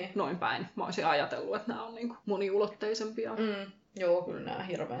noin päin. Mä olisin ajatellut, että nämä on niin kuin moniulotteisempia. Joo, kyllä nämä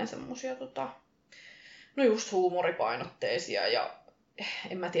hirveän semmosia no just huumoripainotteisia ja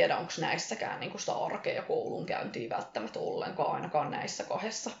en mä tiedä, onko näissäkään niin kuin sitä arkea ja koulunkäyntiä välttämättä ollenkaan, ainakaan näissä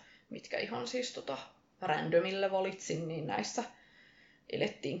kahdessa, mitkä ihan siis randomille valitsin, niin näissä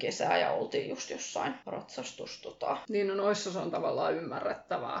elettiin kesää ja oltiin just jossain ratsastus. Niin no noissa se on tavallaan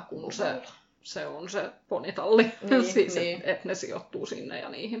ymmärrettävää, kun se on se ponitalli, siis niin. Että ne sijoittuu sinne ja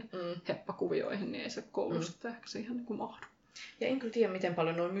niihin heppakuvioihin, niin ei se koulu sitten ehkä siihen niin kuin mahdu. Ja en kyllä tiedä, miten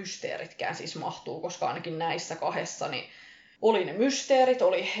paljon nuo mysteeritkään siis mahtuu, koska ainakin näissä kahdessa niin oli ne mysteerit,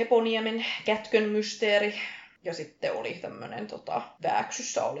 oli Heponiemen kätkön mysteeri, ja sitten oli tämmöinen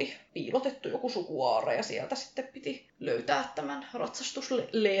Vääksyssä oli piilotettu joku sukuaare, ja sieltä sitten piti löytää tämän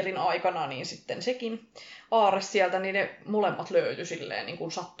ratsastusleirin aikana, niin sitten sekin aare sieltä, niin ne molemmat löytyi silleen niin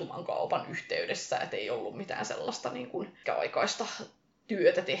kuin sattuman kaupan yhteydessä, et ei ollut mitään sellaista niin kuin aikaista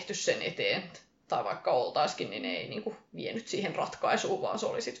työtä tehty sen eteen. Tai vaikka oltaisikin, niin ei niin kuin vienyt siihen ratkaisuun, vaan se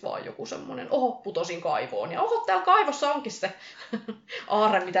oli sitten vaan joku semmoinen, putosin kaivoon, ja täällä kaivossa onkin se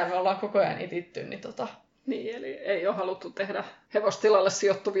aarre, mitä me ollaan koko ajan etitty. Niin, eli ei ole haluttu tehdä hevostilalle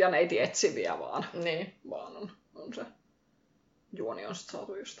sijoittuvia neitietsiviä, vaan on se juoni on sitten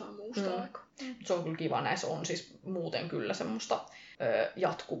saatu jostain muusta aikaa. Se on kyllä kiva, näissä on siis muuten kyllä semmoista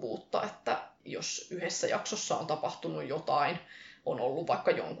jatkuvuutta, että jos yhdessä jaksossa on tapahtunut jotain, on ollut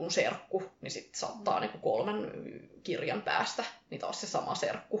vaikka jonkun serkku, niin sitten saattaa niin kuin 3 kirjan päästä, niin taas se sama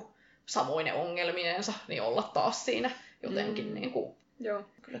serkku, samoine ongelminensa, niin olla taas siinä jotenkin niin kuin,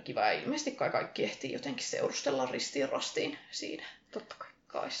 kyllä kiva. Ja ilmeisesti kaikki ehtii jotenkin seurustella ristiin rastiin siinä. Totta kai.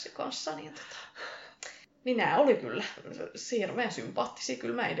 kanssa. Niin nämä oli kyllä hirveän sympaattisia.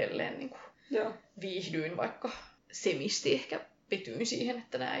 Kyllä mä edelleen niin kuin viihdyin, vaikka semisti ehkä petyin siihen,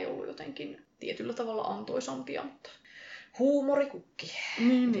 että nämä ei ollut jotenkin tietyllä tavalla antoisampia, mutta huumorikukki.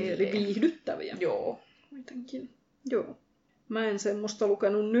 Niin, eli viihdyttäviä. Joo. Kuitenkin. Joo. Mä en semmoista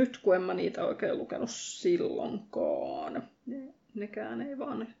lukenut nyt, kun en mä niitä oikein lukenut silloinkaan. Nekään ei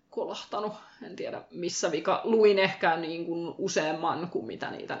vaan kolahtanut. En tiedä missä vika. Luin ehkä niin kuin useamman kuin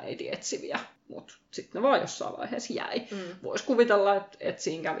mitä niitä neiti etsiviä. Mutta sitten ne vaan jossain vaiheessa jäi. Voisi kuvitella, että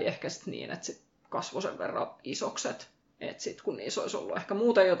siinä kävi ehkä sit niin, että sit kasvoi sen verran isokset. Että sitten kun niissä olisi ollut ehkä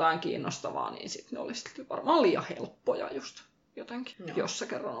muuten jotain kiinnostavaa, niin sitten ne olisi varmaan liian helppoja just jotenkin. Joo. Jos se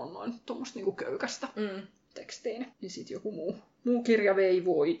kerran on noin tuommoista niinku köykästä tekstiin, niin sitten joku muu kirja vei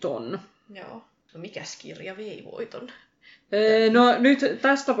voiton. Joo. No mikäs kirja vei voiton? No nyt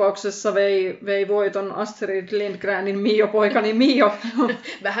tässä tapauksessa vei voiton Astrid Lindgrenin Mio poikani Mio.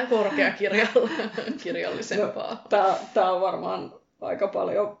 Vähän korkeakirjallisempaa. No, tää on varmaan aika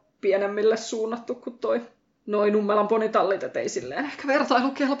paljon pienemmille suunnattu kuin noi Nummelan ponitallit, et ei silleen ehkä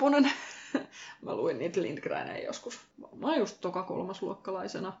vertailukelpoinen. Mä luin niitä Lindgreneja joskus varmaan just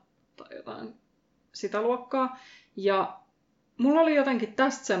kolmasluokkalaisena tai jotain sitä luokkaa. Ja mulla oli jotenkin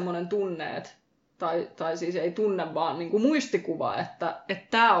tästä semmoinen tunne, että tai siis ei tunne, vaan niin kuin muistikuva, että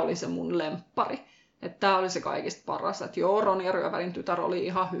tää oli se mun lemppari. Että tää oli se kaikista paras. Että joo, Ronja Ryövärin tytär oli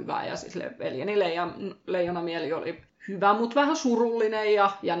ihan hyvä ja siis veljeni Leijonamieli oli hyvä, mutta vähän surullinen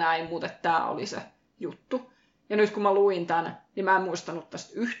ja näin, mutta tää oli se juttu. Ja nyt kun mä luin tän, niin mä en muistanut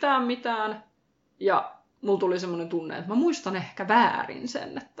tästä yhtään mitään. Ja mulla tuli semmoinen tunne, että mä muistan ehkä väärin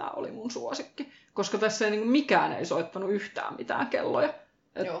sen, että tää oli mun suosikki. Koska tässä ei, niin mikään ei soittanut yhtään mitään kelloja.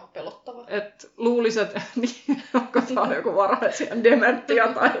 Joo, pelottava. Että luulisi, että onko tämä on joku varhaisia dementia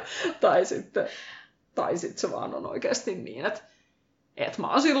tai sitten se vaan on oikeasti niin, että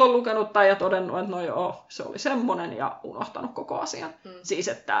mä oon silloin lukenut tämän ja todennut, että no joo, se oli semmoinen ja unohtanut koko asian. Siis,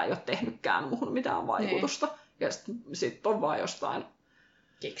 että tämä ei ole tehnytkään muuhun mitään vaikutusta. Niin. Ja sitten on vaan jostain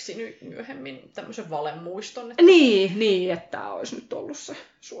keksinyt myöhemmin tämmöisen valemuiston. Että niin, että tämä olisi nyt ollut se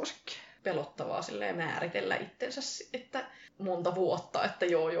suosikki. Pelottavaa silleen määritellä itsensä, että monta vuotta, että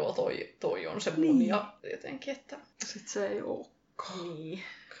joo, toi on se mun ja jotenkin, että sitten se ei olekaan. Niin.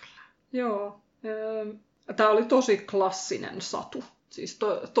 Joo. Tämä oli tosi klassinen satu. Siis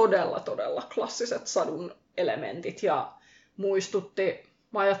todella klassiset sadun elementit ja muistutti.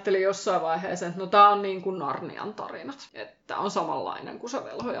 Mä ajattelin jossain vaiheessa, että no tää on niin kuin Narnian tarinat. Että on samanlainen kuin se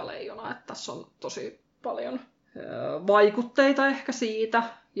Velho ja Leijona, että tässä on tosi paljon vaikutteita ehkä siitä.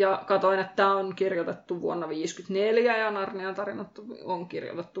 Ja katoin, että tämä on kirjoitettu vuonna 1954 ja Narnian tarinat on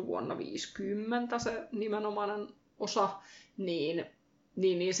kirjoitettu vuonna 1950 se nimenomainen osa.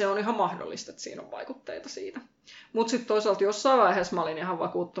 Niin se on ihan mahdollista, että siinä on vaikutteita siitä. Mutta sitten toisaalta jossain vaiheessa mä olin ihan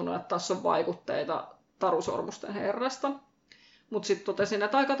vakuuttunut, että tässä on vaikutteita Taru Sormusten herrasta. Mutta sitten totesin,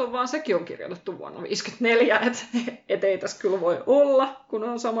 että kato vaan, sekin on kirjoitettu vuonna 1954, että ei tässä kyllä voi olla, kun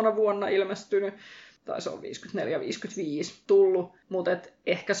on samana vuonna ilmestynyt. Tai se on 54-55 tullut, mutta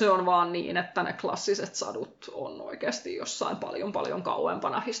ehkä se on vaan niin, että ne klassiset sadut on oikeasti jossain paljon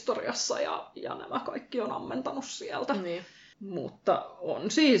kauempana historiassa ja nämä kaikki on ammentanut sieltä. Niin. Mutta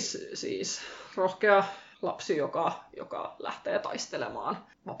on siis rohkea lapsi, joka lähtee taistelemaan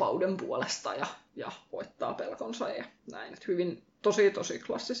vapauden puolesta ja voittaa pelkonsa ja näin. Et hyvin tosi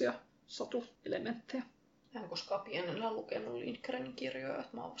klassisia satuelementtejä. Mä en koskaan pienellä lukenut Lindgrenin kirjoja,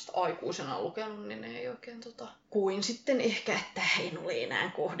 että mä oon vasta aikuisena lukenut, niin ne ei oikein kuin sitten ehkä, että en ole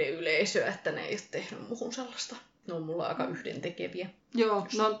enää kohdeyleisöä, että ne ei ole tehnyt muuhun sellaista. Ne on mulla aika yhdentekeviä. Joo,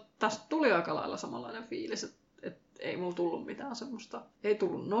 no tästä tuli aika lailla samanlainen fiilis, että ei mulla tullut mitään semmoista, ei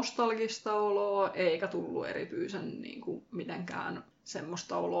tullut nostalgista oloa, eikä tullut erityisen niin kuin mitenkään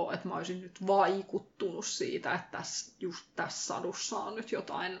semmoista oloa, että mä olisin nyt vaikuttunut siitä, että just tässä sadussa on nyt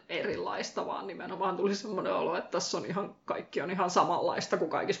jotain erilaista, vaan nimenomaan tuli semmoinen olo, että tässä on kaikki on ihan samanlaista kuin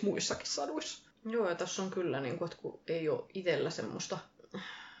kaikissa muissakin saduissa. Joo, ja tässä on kyllä, niin kuin, että kun ei ole itsellä semmoista,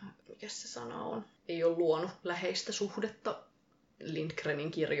 mikä se sana on, ei ole luonut läheistä suhdetta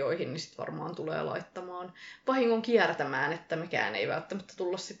Lindgrenin kirjoihin, niin sitten varmaan tulee laittamaan vahingon kiertämään, että mikään ei välttämättä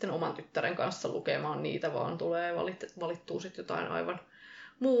tulla sitten oman tyttären kanssa lukemaan niitä, vaan tulee valittua sitten jotain aivan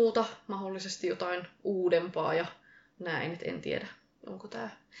muuta, mahdollisesti jotain uudempaa ja näin, et en tiedä, onko tämä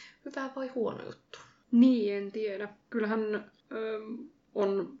hyvä vai huono juttu. Niin, en tiedä. Kyllähän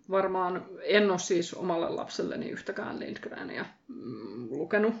on varmaan, en ole siis omalle lapselleni yhtäkään Lindgreniä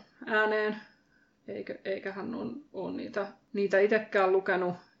lukenut ääneen, eikä hän ole niitä itsekään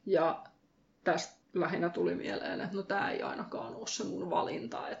lukenut. Ja tästä lähinnä tuli mieleen, että no tämä ei ainakaan ole se mun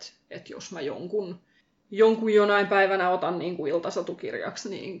valinta, että jos mä jonkun jonain päivänä otan niin kuin iltasatukirjaksi,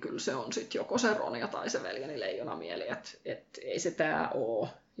 niin kyllä se on sitten joko se Ronja tai se Veljeni Leijonamieli, että ei se tää oo.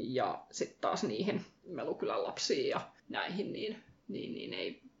 Ja sitten taas niihin Melukylän lapsiin ja näihin, niin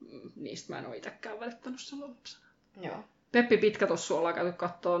ei, niistä mä en ole itsekään välittänyt silloin lapsena. Joo. Peppi Pitkä tuossa ollaan käyty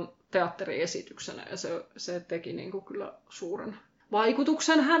katsomaan teatteriesityksenä ja se teki niin kuin kyllä suuren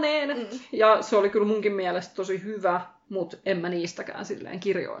vaikutuksen häneen. Ja se oli kyllä munkin mielestä tosi hyvä, mutta en mä niistäkään silleen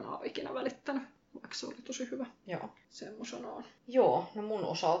kirjoina ole ikinä välittänyt, vaikka se oli tosi hyvä. Joo. Semmoisena on. Joo, no mun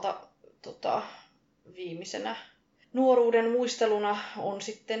osalta viimeisenä nuoruuden muisteluna on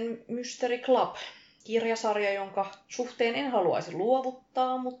sitten Mystery Club, kirjasarja, jonka suhteen en haluaisi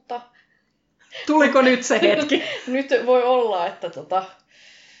luovuttaa, mutta... Tuliko nyt se hetki? Nyt voi olla,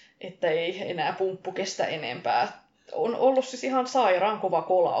 että ei enää pumppu kestä enempää. On ollut siis ihan sairaan kova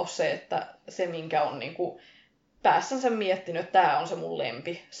kolaus se, että se minkä on niinku päässänsä miettinyt, että tää on se mun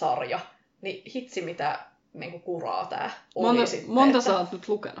lempisarja, niin hitsi mitä niinku kuraa tää oli sitten. Monta sä oot nyt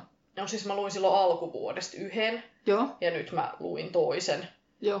lukenut? No siis mä luin silloin alkuvuodesta yhden. Joo. Ja nyt mä luin toisen.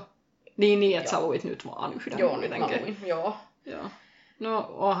 Joo. Niin, että sä luit nyt vaan yhden. Joo, nyt mä luin, joo. No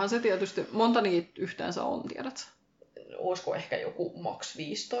onhan se tietysti, monta niitä yhteensä on, tiedät? Olisiko ehkä joku maks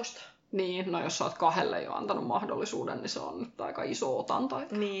 15? Niin, no jos sä oot 2 jo antanut mahdollisuuden, niin se on nyt aika iso otanta.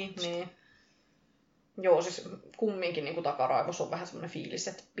 Niin. Joo, siis kumminkin niin takaraivossa on vähän semmoinen fiilis,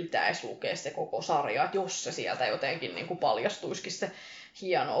 että pitäisi lukea se koko sarja, että jos se sieltä jotenkin niin paljastuisikin se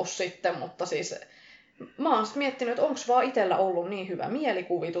hienous sitten, mutta siis mä oon miettinyt, että onko vaan itsellä ollut niin hyvä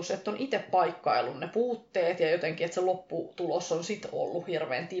mielikuvitus, että on itse paikkaillut ne puutteet ja jotenkin, että se lopputulos on sit ollut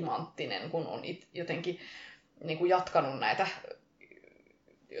hirveän timanttinen, kun on jotenkin niin kuin jatkanut näitä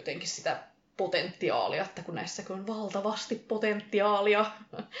jotenkin sitä potentiaalia, että kun näissäkin on valtavasti potentiaalia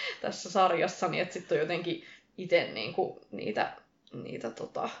tässä sarjassa, niin että sitten on jotenkin itse niinku niitä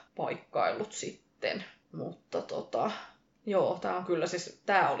paikkaillut sitten. Mutta joo, tää on kyllä siis,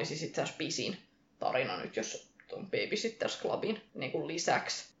 tää olisi siis itse asiassa pisin tarina nyt, jos tuon Babysitters Clubin niin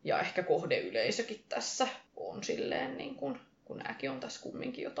lisäksi. Ja ehkä kohdeyleisökin tässä on silleen, niin kun nääkin on tässä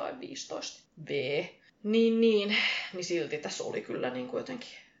kumminkin jotain 15V. Niin silti tässä oli kyllä niin kuin jotenkin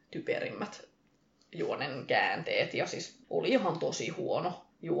typerimmät juonen käänteet. Ja siis oli ihan tosi huono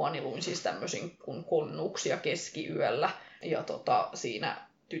juoni. Luin siis tämmöisin kuin Konnuksia keskiyöllä. Ja siinä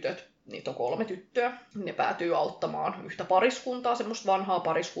tytöt, niitä on 3 tyttöä. Ne päätyy auttamaan yhtä pariskuntaa, semmoista vanhaa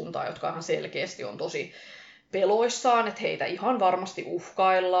pariskuntaa, jotka ihan selkeästi on tosi peloissaan, että heitä ihan varmasti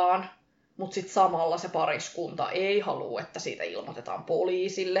uhkaillaan. Mutta sitten samalla se pariskunta ei halua, että siitä ilmoitetaan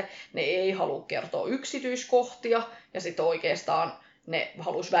poliisille. Ne ei halua kertoa yksityiskohtia. Ja sitten oikeastaan ne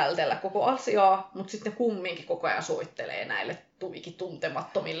halus vältellä koko asiaa. Mutta sitten ne kumminkin koko ajan soittelee näille tuikin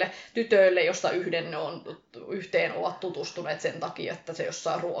tuntemattomille tytöille, josta yhteen ovat tutustuneet sen takia, että se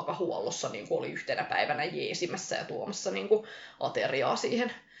jossain ruokahuollossa niin oli yhtenä päivänä jeesimässä ja tuomassa niin ateriaa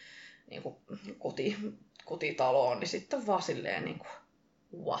siihen niin kotitaloon. Niin sitten vaan silleen niin kuin,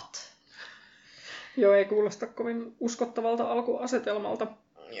 what? Joo, ei kuulosta kovin uskottavalta alkuasetelmalta.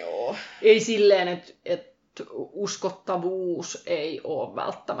 Joo. Ei silleen, että uskottavuus ei ole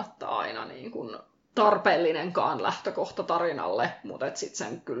välttämättä aina niin kuin tarpeellinenkaan lähtökohta tarinalle, mutta sitten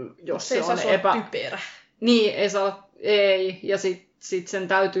sen kyllä, jos se on typerä. Niin, ei. Ja sit sen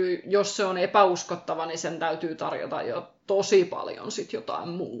täytyy, jos se on epäuskottava, niin sen täytyy tarjota jo tosi paljon sit jotain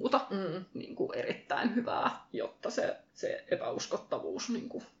muuta niin kuin erittäin hyvää, jotta se epäuskottavuus niin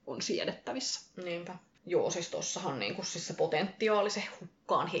kuin on siedettävissä. Niinpä. Joo, siis tossahan niin kuin, siis se potentiaali, se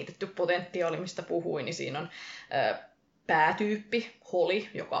hukkaan heitetty potentiaali, mistä puhuin, niin siinä on päätyyppi, Holly,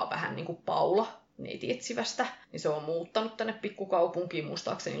 joka on vähän niin kuin Paula neitietsivästä, niin se on muuttanut tänne pikkukaupunkiin,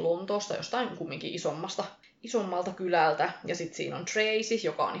 muistaakseni Lontoosta, jostain kumminkin isommalta kylältä. Ja sitten siinä on Tracy,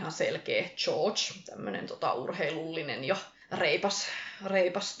 joka on ihan selkeä George, tämmöinen urheilullinen ja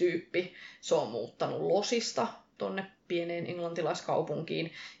reipas tyyppi. Se on muuttanut Losista tonne pieneen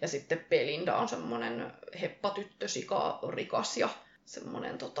englantilaiskaupunkiin. Ja sitten Belinda on semmoinen heppatyttö, rikas ja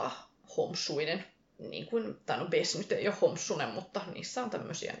semmoinen homsuinen. Niin kuin, tai no Bess nyt ei ole homsunen, mutta niissä on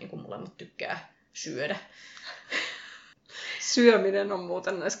tämmöisiä, niin kuin molemmat tykkää syödä. Syöminen on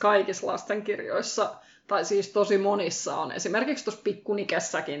muuten näissä kaikissa lastenkirjoissa, tai siis tosi monissa on. Esimerkiksi tuossa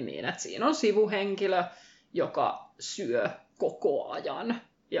Pikkunikessäkin niin, että siinä on sivuhenkilö, joka syö koko ajan.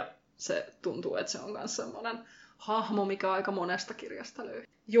 Ja se tuntuu, että se on myös semmoinen hahmo, mikä aika monesta kirjasta löytyy.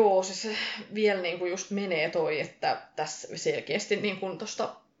 Joo, siis vielä niin kuin just menee toi, että tässä selkeästi niin kuin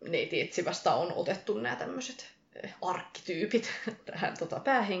tuosta neitietsivästä on otettu nämä tämmöiset arkkityypit tähän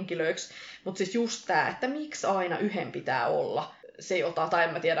päähenkilöiksi. Mutta siis just tämä, että miksi aina yhden pitää olla se, tai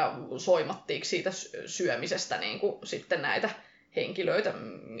en mä tiedä, soimattiinko siitä syömisestä niin kuin sitten näitä henkilöitä,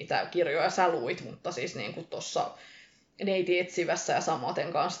 mitä kirjoja sä luit, mutta siis niin kuin tuossa Neiti etsivässä ja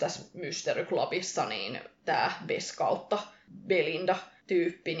samaten kanssa tässä Mystery Clubissa, niin tämä Bess kautta Belinda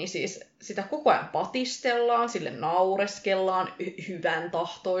tyyppi, niin siis sitä koko ajan patistellaan, sille naureskellaan hyvän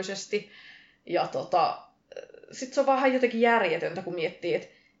tahtoisesti. Ja sitten se on vähän jotenkin järjetöntä, kun miettii, että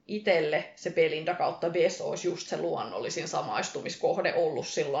itselle se Belinda kautta Bess olisi just se luonnollisin samaistumiskohde ollut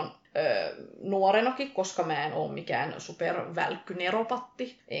silloin nuorenakin, koska mä en ole mikään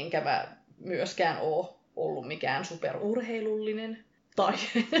supervälkkyneropatti, enkä mä myöskään ole ollut mikään superurheilullinen tai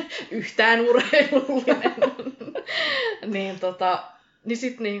yhtään urheilullinen. niin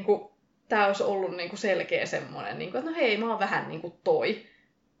sitten niinku, tää olisi ollut niinku selkeä semmoinen, niinku, että no hei, mä oon vähän niinku toi.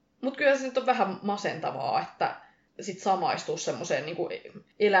 Mut kyllä se nyt on vähän masentavaa, että sit samaistuu semmoiseen niinku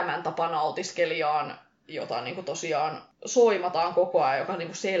elämäntapanautiskelijaan, jota niinku tosiaan soimataan koko ajan, joka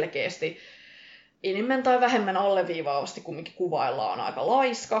niinku selkeästi enemmän tai vähemmän alleviivaavasti kumminkin kuvaillaan aika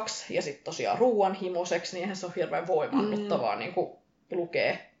laiskaksi ja sitten tosiaan ruuanhimoiseksi, niin eihän se ole hirveän voimannuttavaa niinku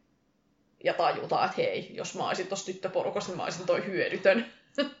lukea ja tajuta, että hei, jos mä olisin tossa tyttöporukassa, niin mä olisin toi hyödytön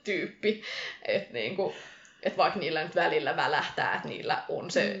tyyppi. Että niinku, et vaikka niillä nyt välillä välähtää, että niillä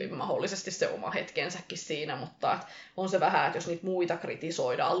on se mahdollisesti se oma hetkensäkin siinä, mutta on se vähän, että jos niitä muita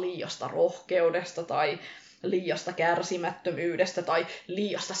kritisoidaan liiasta rohkeudesta tai liiasta kärsimättömyydestä tai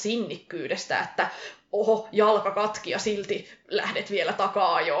liiasta sinnikkyydestä, että oho, jalka katki ja silti lähdet vielä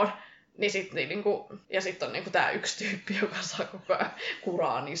taka-ajoon. Niin sit, ja sitten on niinku tää yksi tyyppi, joka saa koko ajan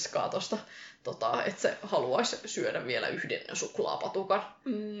kuraa niskaa tosta, että se haluaisi syödä vielä yhden suklaapatukan.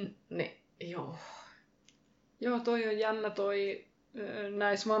 Niin, joo. Joo, toi on jännä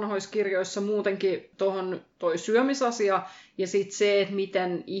näissä vanhoissa kirjoissa muutenkin toi syömisasia ja sitten se, että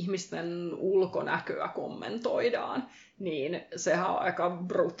miten ihmisten ulkonäköä kommentoidaan, niin sehän on aika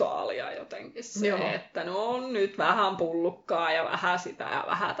brutaalia jotenkin se, joo, että no on nyt vähän pullukkaa ja vähän sitä ja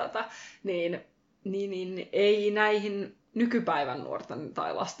vähän tätä, niin ei näihin nykypäivän nuorten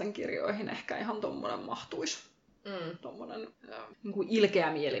tai lasten kirjoihin ehkä ihan tommonen mahtuisi. Tommonen niin kuin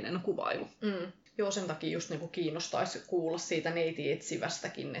ilkeämielinen kuvailu. Joo, sen takia just niinku kiinnostaisi kuulla siitä Neiti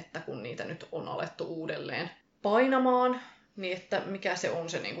etsivästäkin, että kun niitä nyt on alettu uudelleen painamaan, niin että mikä se on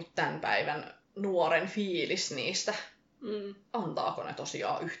se niinku tämän päivän nuoren fiilis niistä. Antaako ne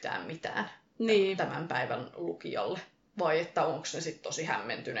tosiaan yhtään mitään tämän päivän lukijalle? Vai että onko ne sitten tosi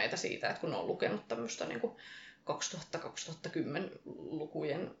hämmentyneitä siitä, että kun ne on lukenut tämmöistä niinku 2000-2010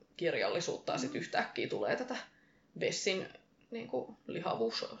 lukujen kirjallisuutta ja sitten yhtäkkiä tulee tätä Bessin niinku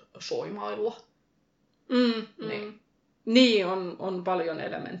lihavuussoimailua. Niin, on paljon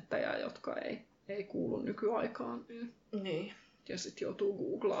elementtejä, jotka ei kuulu nykyaikaan. Niin. Ja sitten joutuu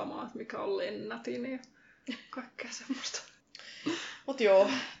googlaamaan, että mikä on lennätin ja kaikkea semmoista. Mut joo,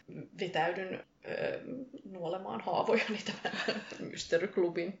 vetäydyn nuolemaan haavojani tämän Mystery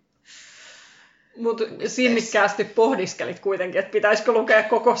Clubin. Mutta sinnikkäästi pohdiskelit kuitenkin, että pitäisikö lukea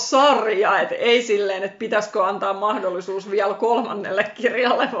koko sarja, että ei silleen, että pitäisikö antaa mahdollisuus vielä 3.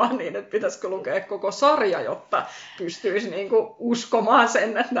 kirjalle, vaan niin, että pitäisikö lukea koko sarja, jotta pystyisi niinku uskomaan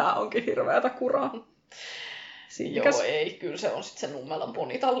sen, että nämä onkin hirveätä kuraa. Joo, ei. Kyllä se on sitten se Nummelan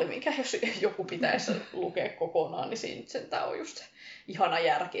ponitalli, minkä jos joku pitäisi lukea kokonaan, niin siinä sentään on just se ihana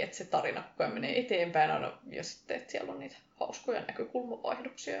järki, että se tarina koko ajan menee eteenpäin aina, ja sitten että siellä on niitä hauskoja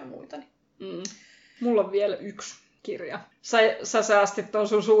näkökulmavaihdoksia ja muita. Niin. Mulla on vielä yksi kirja. Sä säästit ton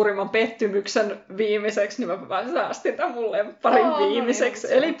sun suurimman pettymyksen viimeiseksi, niin mä säästin tämän mun lempparin viimeiseksi,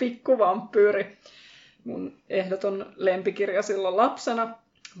 niin, eli Pikkuvampyyri. Mun ehdoton lempikirja silloin lapsena.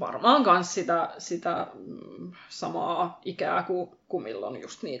 Varmaan kans sitä samaa ikää kuin milloin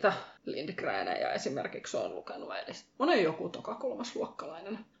just niitä Lindgrenejä esimerkiksi on lukenut. Eli on joku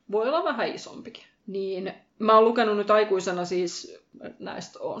toka-kolmasluokkalainen. Voi olla vähän isompikin. Niin mä oon lukenut nyt aikuisena siis,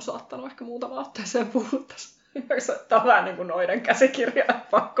 näistä oon saattanut ehkä muutama otteeseen puhua tässä. Tämä on vähän niin kuin noiden käsikirja,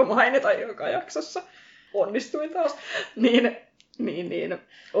 pakko mainita joka jaksossa. Onnistuin taas. Niin.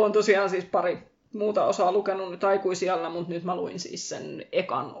 Oon tosiaan siis pari muuta osaa lukenut nyt aikuisiällä, mutta nyt mä luin siis sen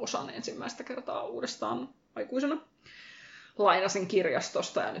ekan osan ensimmäistä kertaa uudestaan aikuisena. Lainasin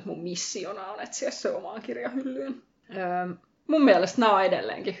kirjastosta ja nyt mun missiona on etsiä se omaan kirjahyllyyn. Mun mielestä nämä on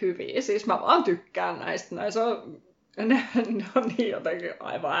edelleenkin hyviä. Siis mä vaan tykkään näistä. Ne on niin jotenkin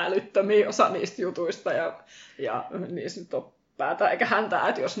aivan älyttömiä osa niistä jutuista ja niissä nyt on päätä eikä häntää,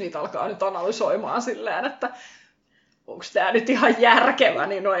 että jos niitä alkaa nyt analysoimaan silleen, että onko tämä nyt ihan järkevä,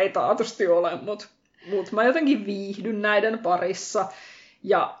 niin no ei taatusti ole, mutta mä jotenkin viihdyn näiden parissa.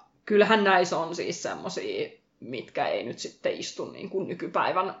 Ja kyllähän näissä on siis semmosia, mitkä ei nyt sitten istu niin kuin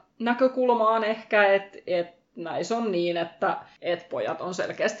nykypäivän näkökulmaan ehkä, että näissä on niin, että pojat on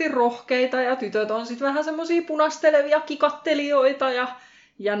selkeästi rohkeita ja tytöt on sitten vähän semmosia punastelevia kikattelijoita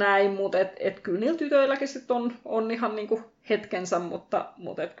ja näin, mutta et kyllä niillä tytöilläkin sit on ihan niinku hetkensä, mutta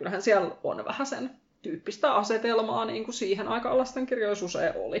et kyllähän siellä on vähän sen tyyppistä asetelmaa, niin kuin siihen aikaan lastenkirjoissa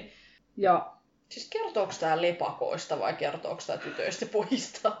usein oli. Ja siis kertooko tää lepakoista vai kertooko tää tytöistä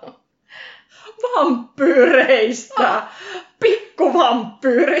pojista? Vampyyreistä!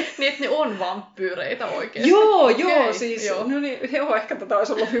 Pikkuvampyyri! Niin, että ne on vampyyreitä oikeesti. Joo, Okei, siis, joo. no niin, ehkä tätä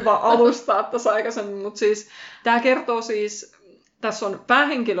olisi ollut hyvä alustaa tässä aikaisemmin, mutta siis tää kertoo siis, tässä on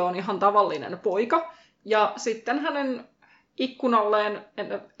päähenkilö on ihan tavallinen poika, ja sitten hänen ikkunalleen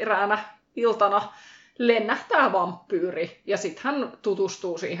eräänä iltana lennähtää vampyyri, ja sitten hän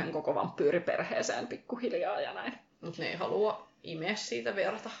tutustuu siihen koko vampyyriperheeseen pikkuhiljaa ja näin. Mutta ne ei halua imeä siitä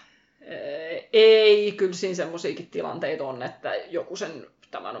verta. Ei, kyllä siinä semmoisiakin tilanteita on, että joku sen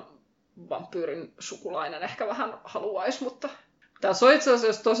tämän vampyyrin sukulainen ehkä vähän haluaisi, mutta tässä on itse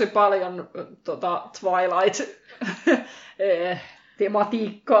asiassa tosi paljon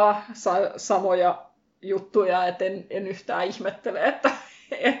Twilight-tematiikkaa, samoja juttuja, että en yhtään ihmettele,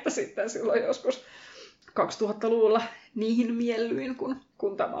 että sitten silloin joskus 2000-luvulla niihin miellyin,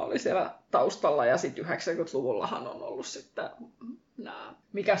 kun tämä oli siellä taustalla, ja sitten 90-luvullahan on ollut sitten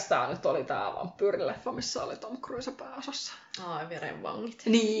mikäs tää nyt oli tää vampyyrileffa, missä oli Tom Cruise pääosassa? Verenvangit.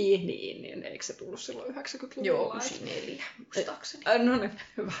 Niin, eikö se tullut silloin 90-luvulla? Joo, 94, muistaakseni. No niin,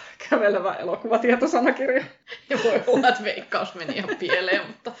 hyvä, kävelevä elokuvatietosanakirja. Ja voi olla, että veikkaus meni ihan pieleen,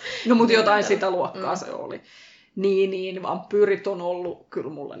 mutta... No mutta jotain sitä luokkaa se oli. Niin, vampyyrit on ollut kyllä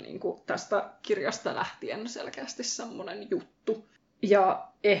mulle niin kuin tästä kirjasta lähtien selkeästi semmoinen juttu. Ja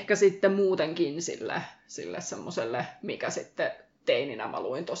ehkä sitten muutenkin sille semmoselle, mikä sitten teininä mä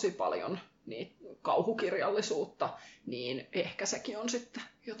luin tosi paljon niin kauhukirjallisuutta, niin ehkä sekin on sitten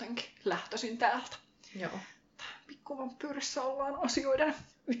jotenkin lähtöisin täältä. Joo. Pikkuvampyyrissä ollaan asioiden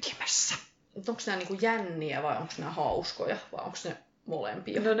ytimessä. Onko nämä niinku jänniä vai onko nämä hauskoja vai onko ne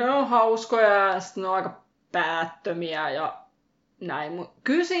molempia? No ne on hauskoja ja sitten ne on aika päättömiä ja näin. Mutta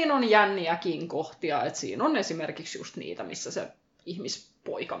kyllä siinä on jänniäkin kohtia, että siinä on esimerkiksi just niitä, missä se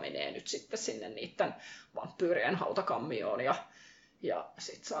ihmispoika menee nyt sitten sinne niiden vampyyrien hautakammioon ja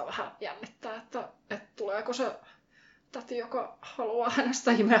sit saa vähän jännittää, että tuleeko se täti, joka haluaa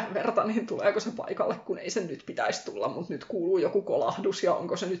hänestä imeä verta, niin tuleeko se paikalle, kun ei se nyt pitäisi tulla, mutta nyt kuuluu joku kolahdus ja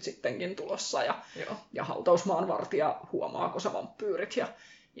onko se nyt sittenkin tulossa ja hautausmaan vartija huomaako se vampyyrit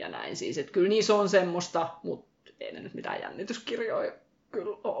ja näin siis. Että kyllä niissä on semmoista, mutta ei ne nyt mitään jännityskirjoja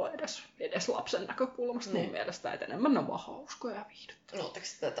kyllä ole edes lapsen näkökulmasta mun mielestä, että enemmän ne on vaan hauskoja ja viihdyttäviä. No, ootteko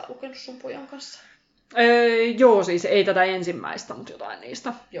tätä lukenut sun pojan kanssa? Joo, siis ei tätä ensimmäistä, mutta jotain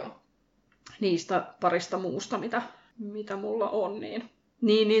niistä parista muusta, mitä mulla on,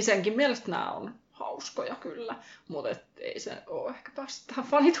 niin senkin mielestä nämä on hauskoja kyllä, mutta ei se ole ehkä päässyt tähän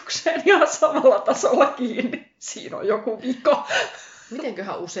fanitukseen ihan samalla tasolla kiinni. Siinä on joku vika.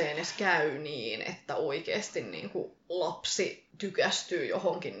 Mitenköhän usein edes käy niin, että oikeasti niin kuin lapsi tykästyy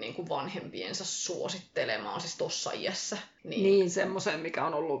johonkin niin kuin vanhempiensa suosittelemaan, siis tossa iässä. Niin semmoisen, mikä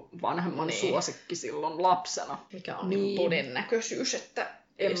on ollut vanhemman suosikki silloin lapsena. Mikä on niin todennäköisyys, että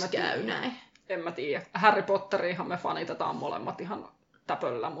edes käy näin. En mä tiedä. Harry Potteriinhan me fanitetaan molemmat ihan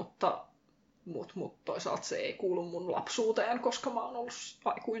täpöllä, mutta toisaalta se ei kuulu mun lapsuuteen, koska mä oon ollut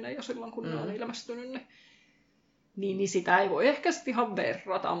aikuinen jo silloin, kun ne on ilmestynyt. Niin sitä ei voi ehkä sitten ihan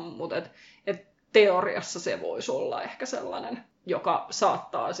verrata, mutta et teoriassa se voisi olla ehkä sellainen, joka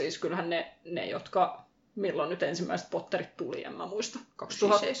saattaa, siis kyllähän ne jotka, milloin nyt ensimmäiset Potterit tuli, en mä muista,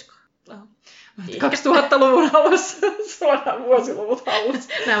 2000-luvun alussa, suoraan vuosiluvut hallussa.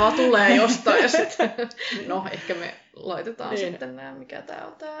 Nämä vaan tulee jostain ja sitten, no ehkä me laitetaan sitten nämä, mikä tää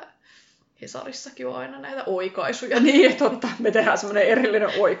on tää. Hesarissakin on aina näitä oikaisuja. Niin, totta. Me tehdään semmoinen erillinen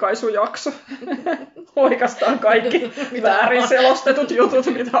oikaisujakso. Oikastaan kaikki väärin selostetut jutut,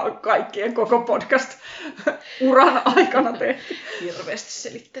 mitä on kaikkien koko podcast-uran aikana tehty. Hirveästi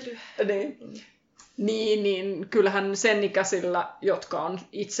selittelyä. Niin, kyllähän sen ikäisillä, jotka on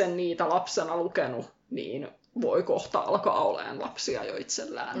itse niitä lapsena lukenut, niin voi kohta alkaa olemaan lapsia jo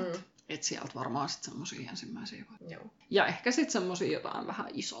itsellään. Että sieltä varmaan sitten semmosia ensimmäisiä. Joo. Ja ehkä sitten semmosia jotain vähän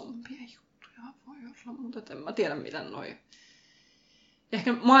isompia juttuja voi olla, mutta en mä tiedä miten noi.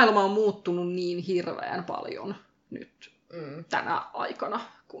 Ehkä maailma on muuttunut niin hirveän paljon nyt tänä aikana,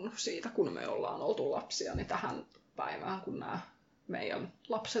 kun me ollaan oltu lapsia, niin tähän päivään, kun nämä meidän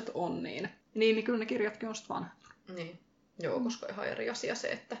lapset on, niin kyllä ne kirjatkin on sitten vanhentunut. Niin. Joo, koska ihan eri asia se,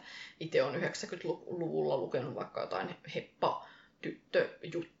 että itse on 90-luvulla lukenut vaikka jotain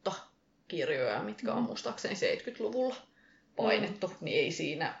Heppa-tyttö-Jutta-kirjoja, mitkä on muistaakseni 70-luvulla painettu, niin ei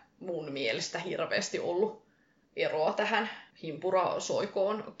siinä mun mielestä hirveästi ollut eroa tähän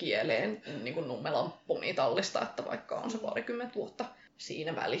himpurasoikoon kieleen niin kuin Nummelan ponitallista, että vaikka on se parikymmentä vuotta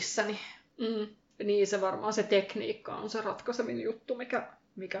siinä välissä. Niin se varmaan se tekniikka on se ratkaisevin juttu,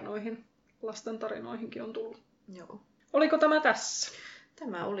 mikä noihin lastentarinoihinkin on tullut. Joo. Oliko tämä tässä?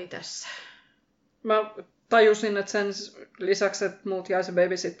 Tämä oli tässä. Mä tajusin, että sen lisäksi, että muut jäi se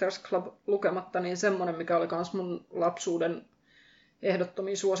Babysitters Club lukematta, niin semmonen, mikä oli kans mun lapsuuden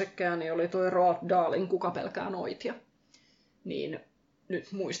ehdottomia suosikkeja, niin oli toi Roald Dahlin Kuka pelkää noitia. Niin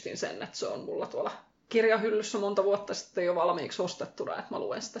nyt muistin sen, että se on mulla tuolla kirjahyllyssä monta vuotta sitten jo valmiiksi ostettuna, että mä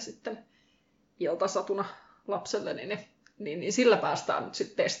luen sitä sitten iltasatuna lapselleni, niin sillä päästään nyt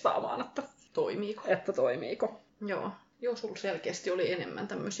sitten testaamaan, että toimiiko. Joo, sulla selkeästi oli enemmän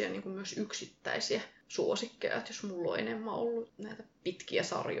tämmöisiä niin kuin myös yksittäisiä suosikkeja, että jos mulla on enemmän ollut näitä pitkiä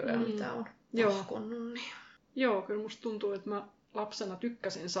sarjoja, mitä on tahkonnut, niin... Joo, kyllä musta tuntuu, että mä lapsena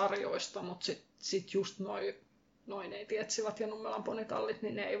tykkäsin sarjoista, mutta sit just noin ei etsivät ja Nummelan ponitallit,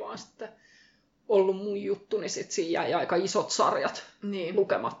 niin ne ei vaan sitten ollut mun juttu, niin sit siinä jäi aika isot sarjat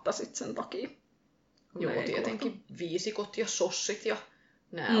lukematta sit sen takia. Joo, tietenkin viisikot ja sossit ja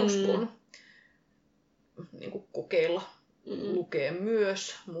nää olisi voinut niin kuin kokeilla lukea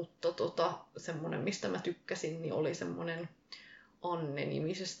myös, mutta semmoinen, mistä mä tykkäsin, niin oli semmoinen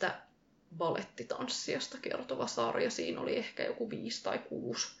Anne-nimisestä balettitanssijasta kertova sarja. Siinä oli ehkä joku 5 tai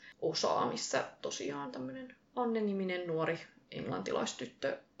 6 osaa, missä tosiaan tämmöinen Anne-niminen nuori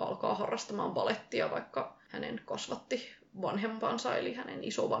englantilaistyttö alkaa harrastamaan balettia, vaikka hänen kasvatti vanhempansa, eli hänen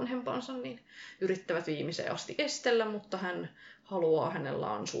isovanhempansa, niin yrittävät viimeiseen asti estellä, mutta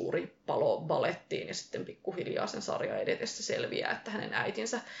hänellä on suuri palo balettiin, ja sitten pikkuhiljaa sen sarjan edetessä selviää, että hänen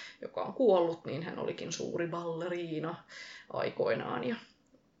äitinsä, joka on kuollut, niin hän olikin suuri balleriina aikoinaan.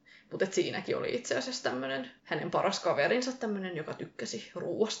 Mutta siinäkin oli itse asiassa tämmöinen hänen paras kaverinsa, tämmöinen, joka tykkäsi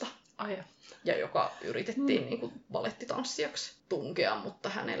ruuasta. Ja joka yritettiin niin kuin balettitanssijaksi tunkea, mutta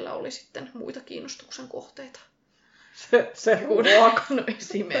hänellä oli sitten muita kiinnostuksen kohteita. Se ruoka. No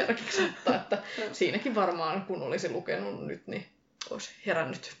esimerkiksi, mutta että siinäkin varmaan, kun olisi lukenut nyt, niin olisi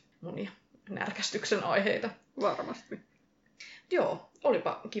herännyt monia närkästyksen aiheita. Varmasti. Joo,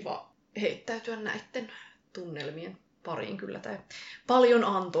 olipa kiva heittäytyä näiden tunnelmien pariin kyllä. Tämä paljon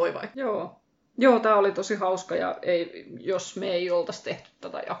antoi vaikka. Joo, tämä oli tosi hauska ja jos me ei oltaisi tehty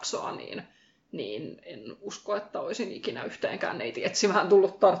tätä jaksoa, niin en usko, että olisin ikinä yhteenkään neiti etsivään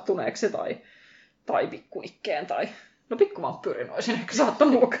tullut tarttuneeksi tai pikkunikkeen tai... No pikkuvampyyrin olisin ehkä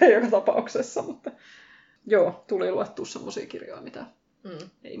saattanut lukea joka tapauksessa, mutta joo, tuli luettua semmoisia kirjoja, mitä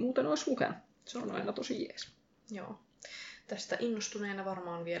ei muuten olisi lukenut. Se on aina tosi jees. Joo. Tästä innostuneena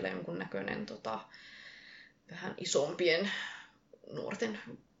varmaan vielä jonkunnäköinen vähän isompien nuorten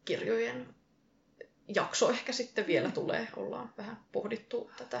kirjojen jakso ehkä sitten vielä tulee. Ollaan vähän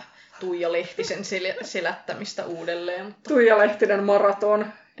pohdittu tätä Tuija Lehtisen selättämistä uudelleen. Mutta... Tuija Lehtinen maraton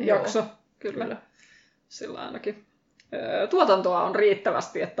jakso, kyllä. Sillä ainakin tuotantoa on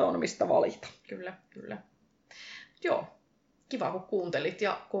riittävästi, että on mistä valita. Kyllä. Joo, kiva kun kuuntelit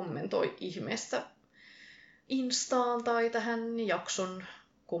ja kommentoi ihmeessä Instaan tai tähän jakson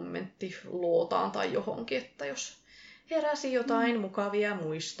kommenttilootaan tai johonkin, että jos heräsi jotain mukavia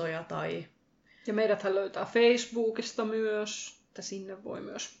muistoja tai... Ja meidäthän löytää Facebookista myös, että sinne voi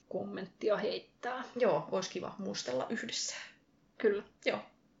myös kommenttia heittää. Joo, olisi kiva muistella yhdessä. Kyllä. Joo,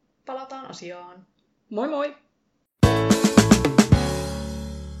 palataan asiaan. Moi moi!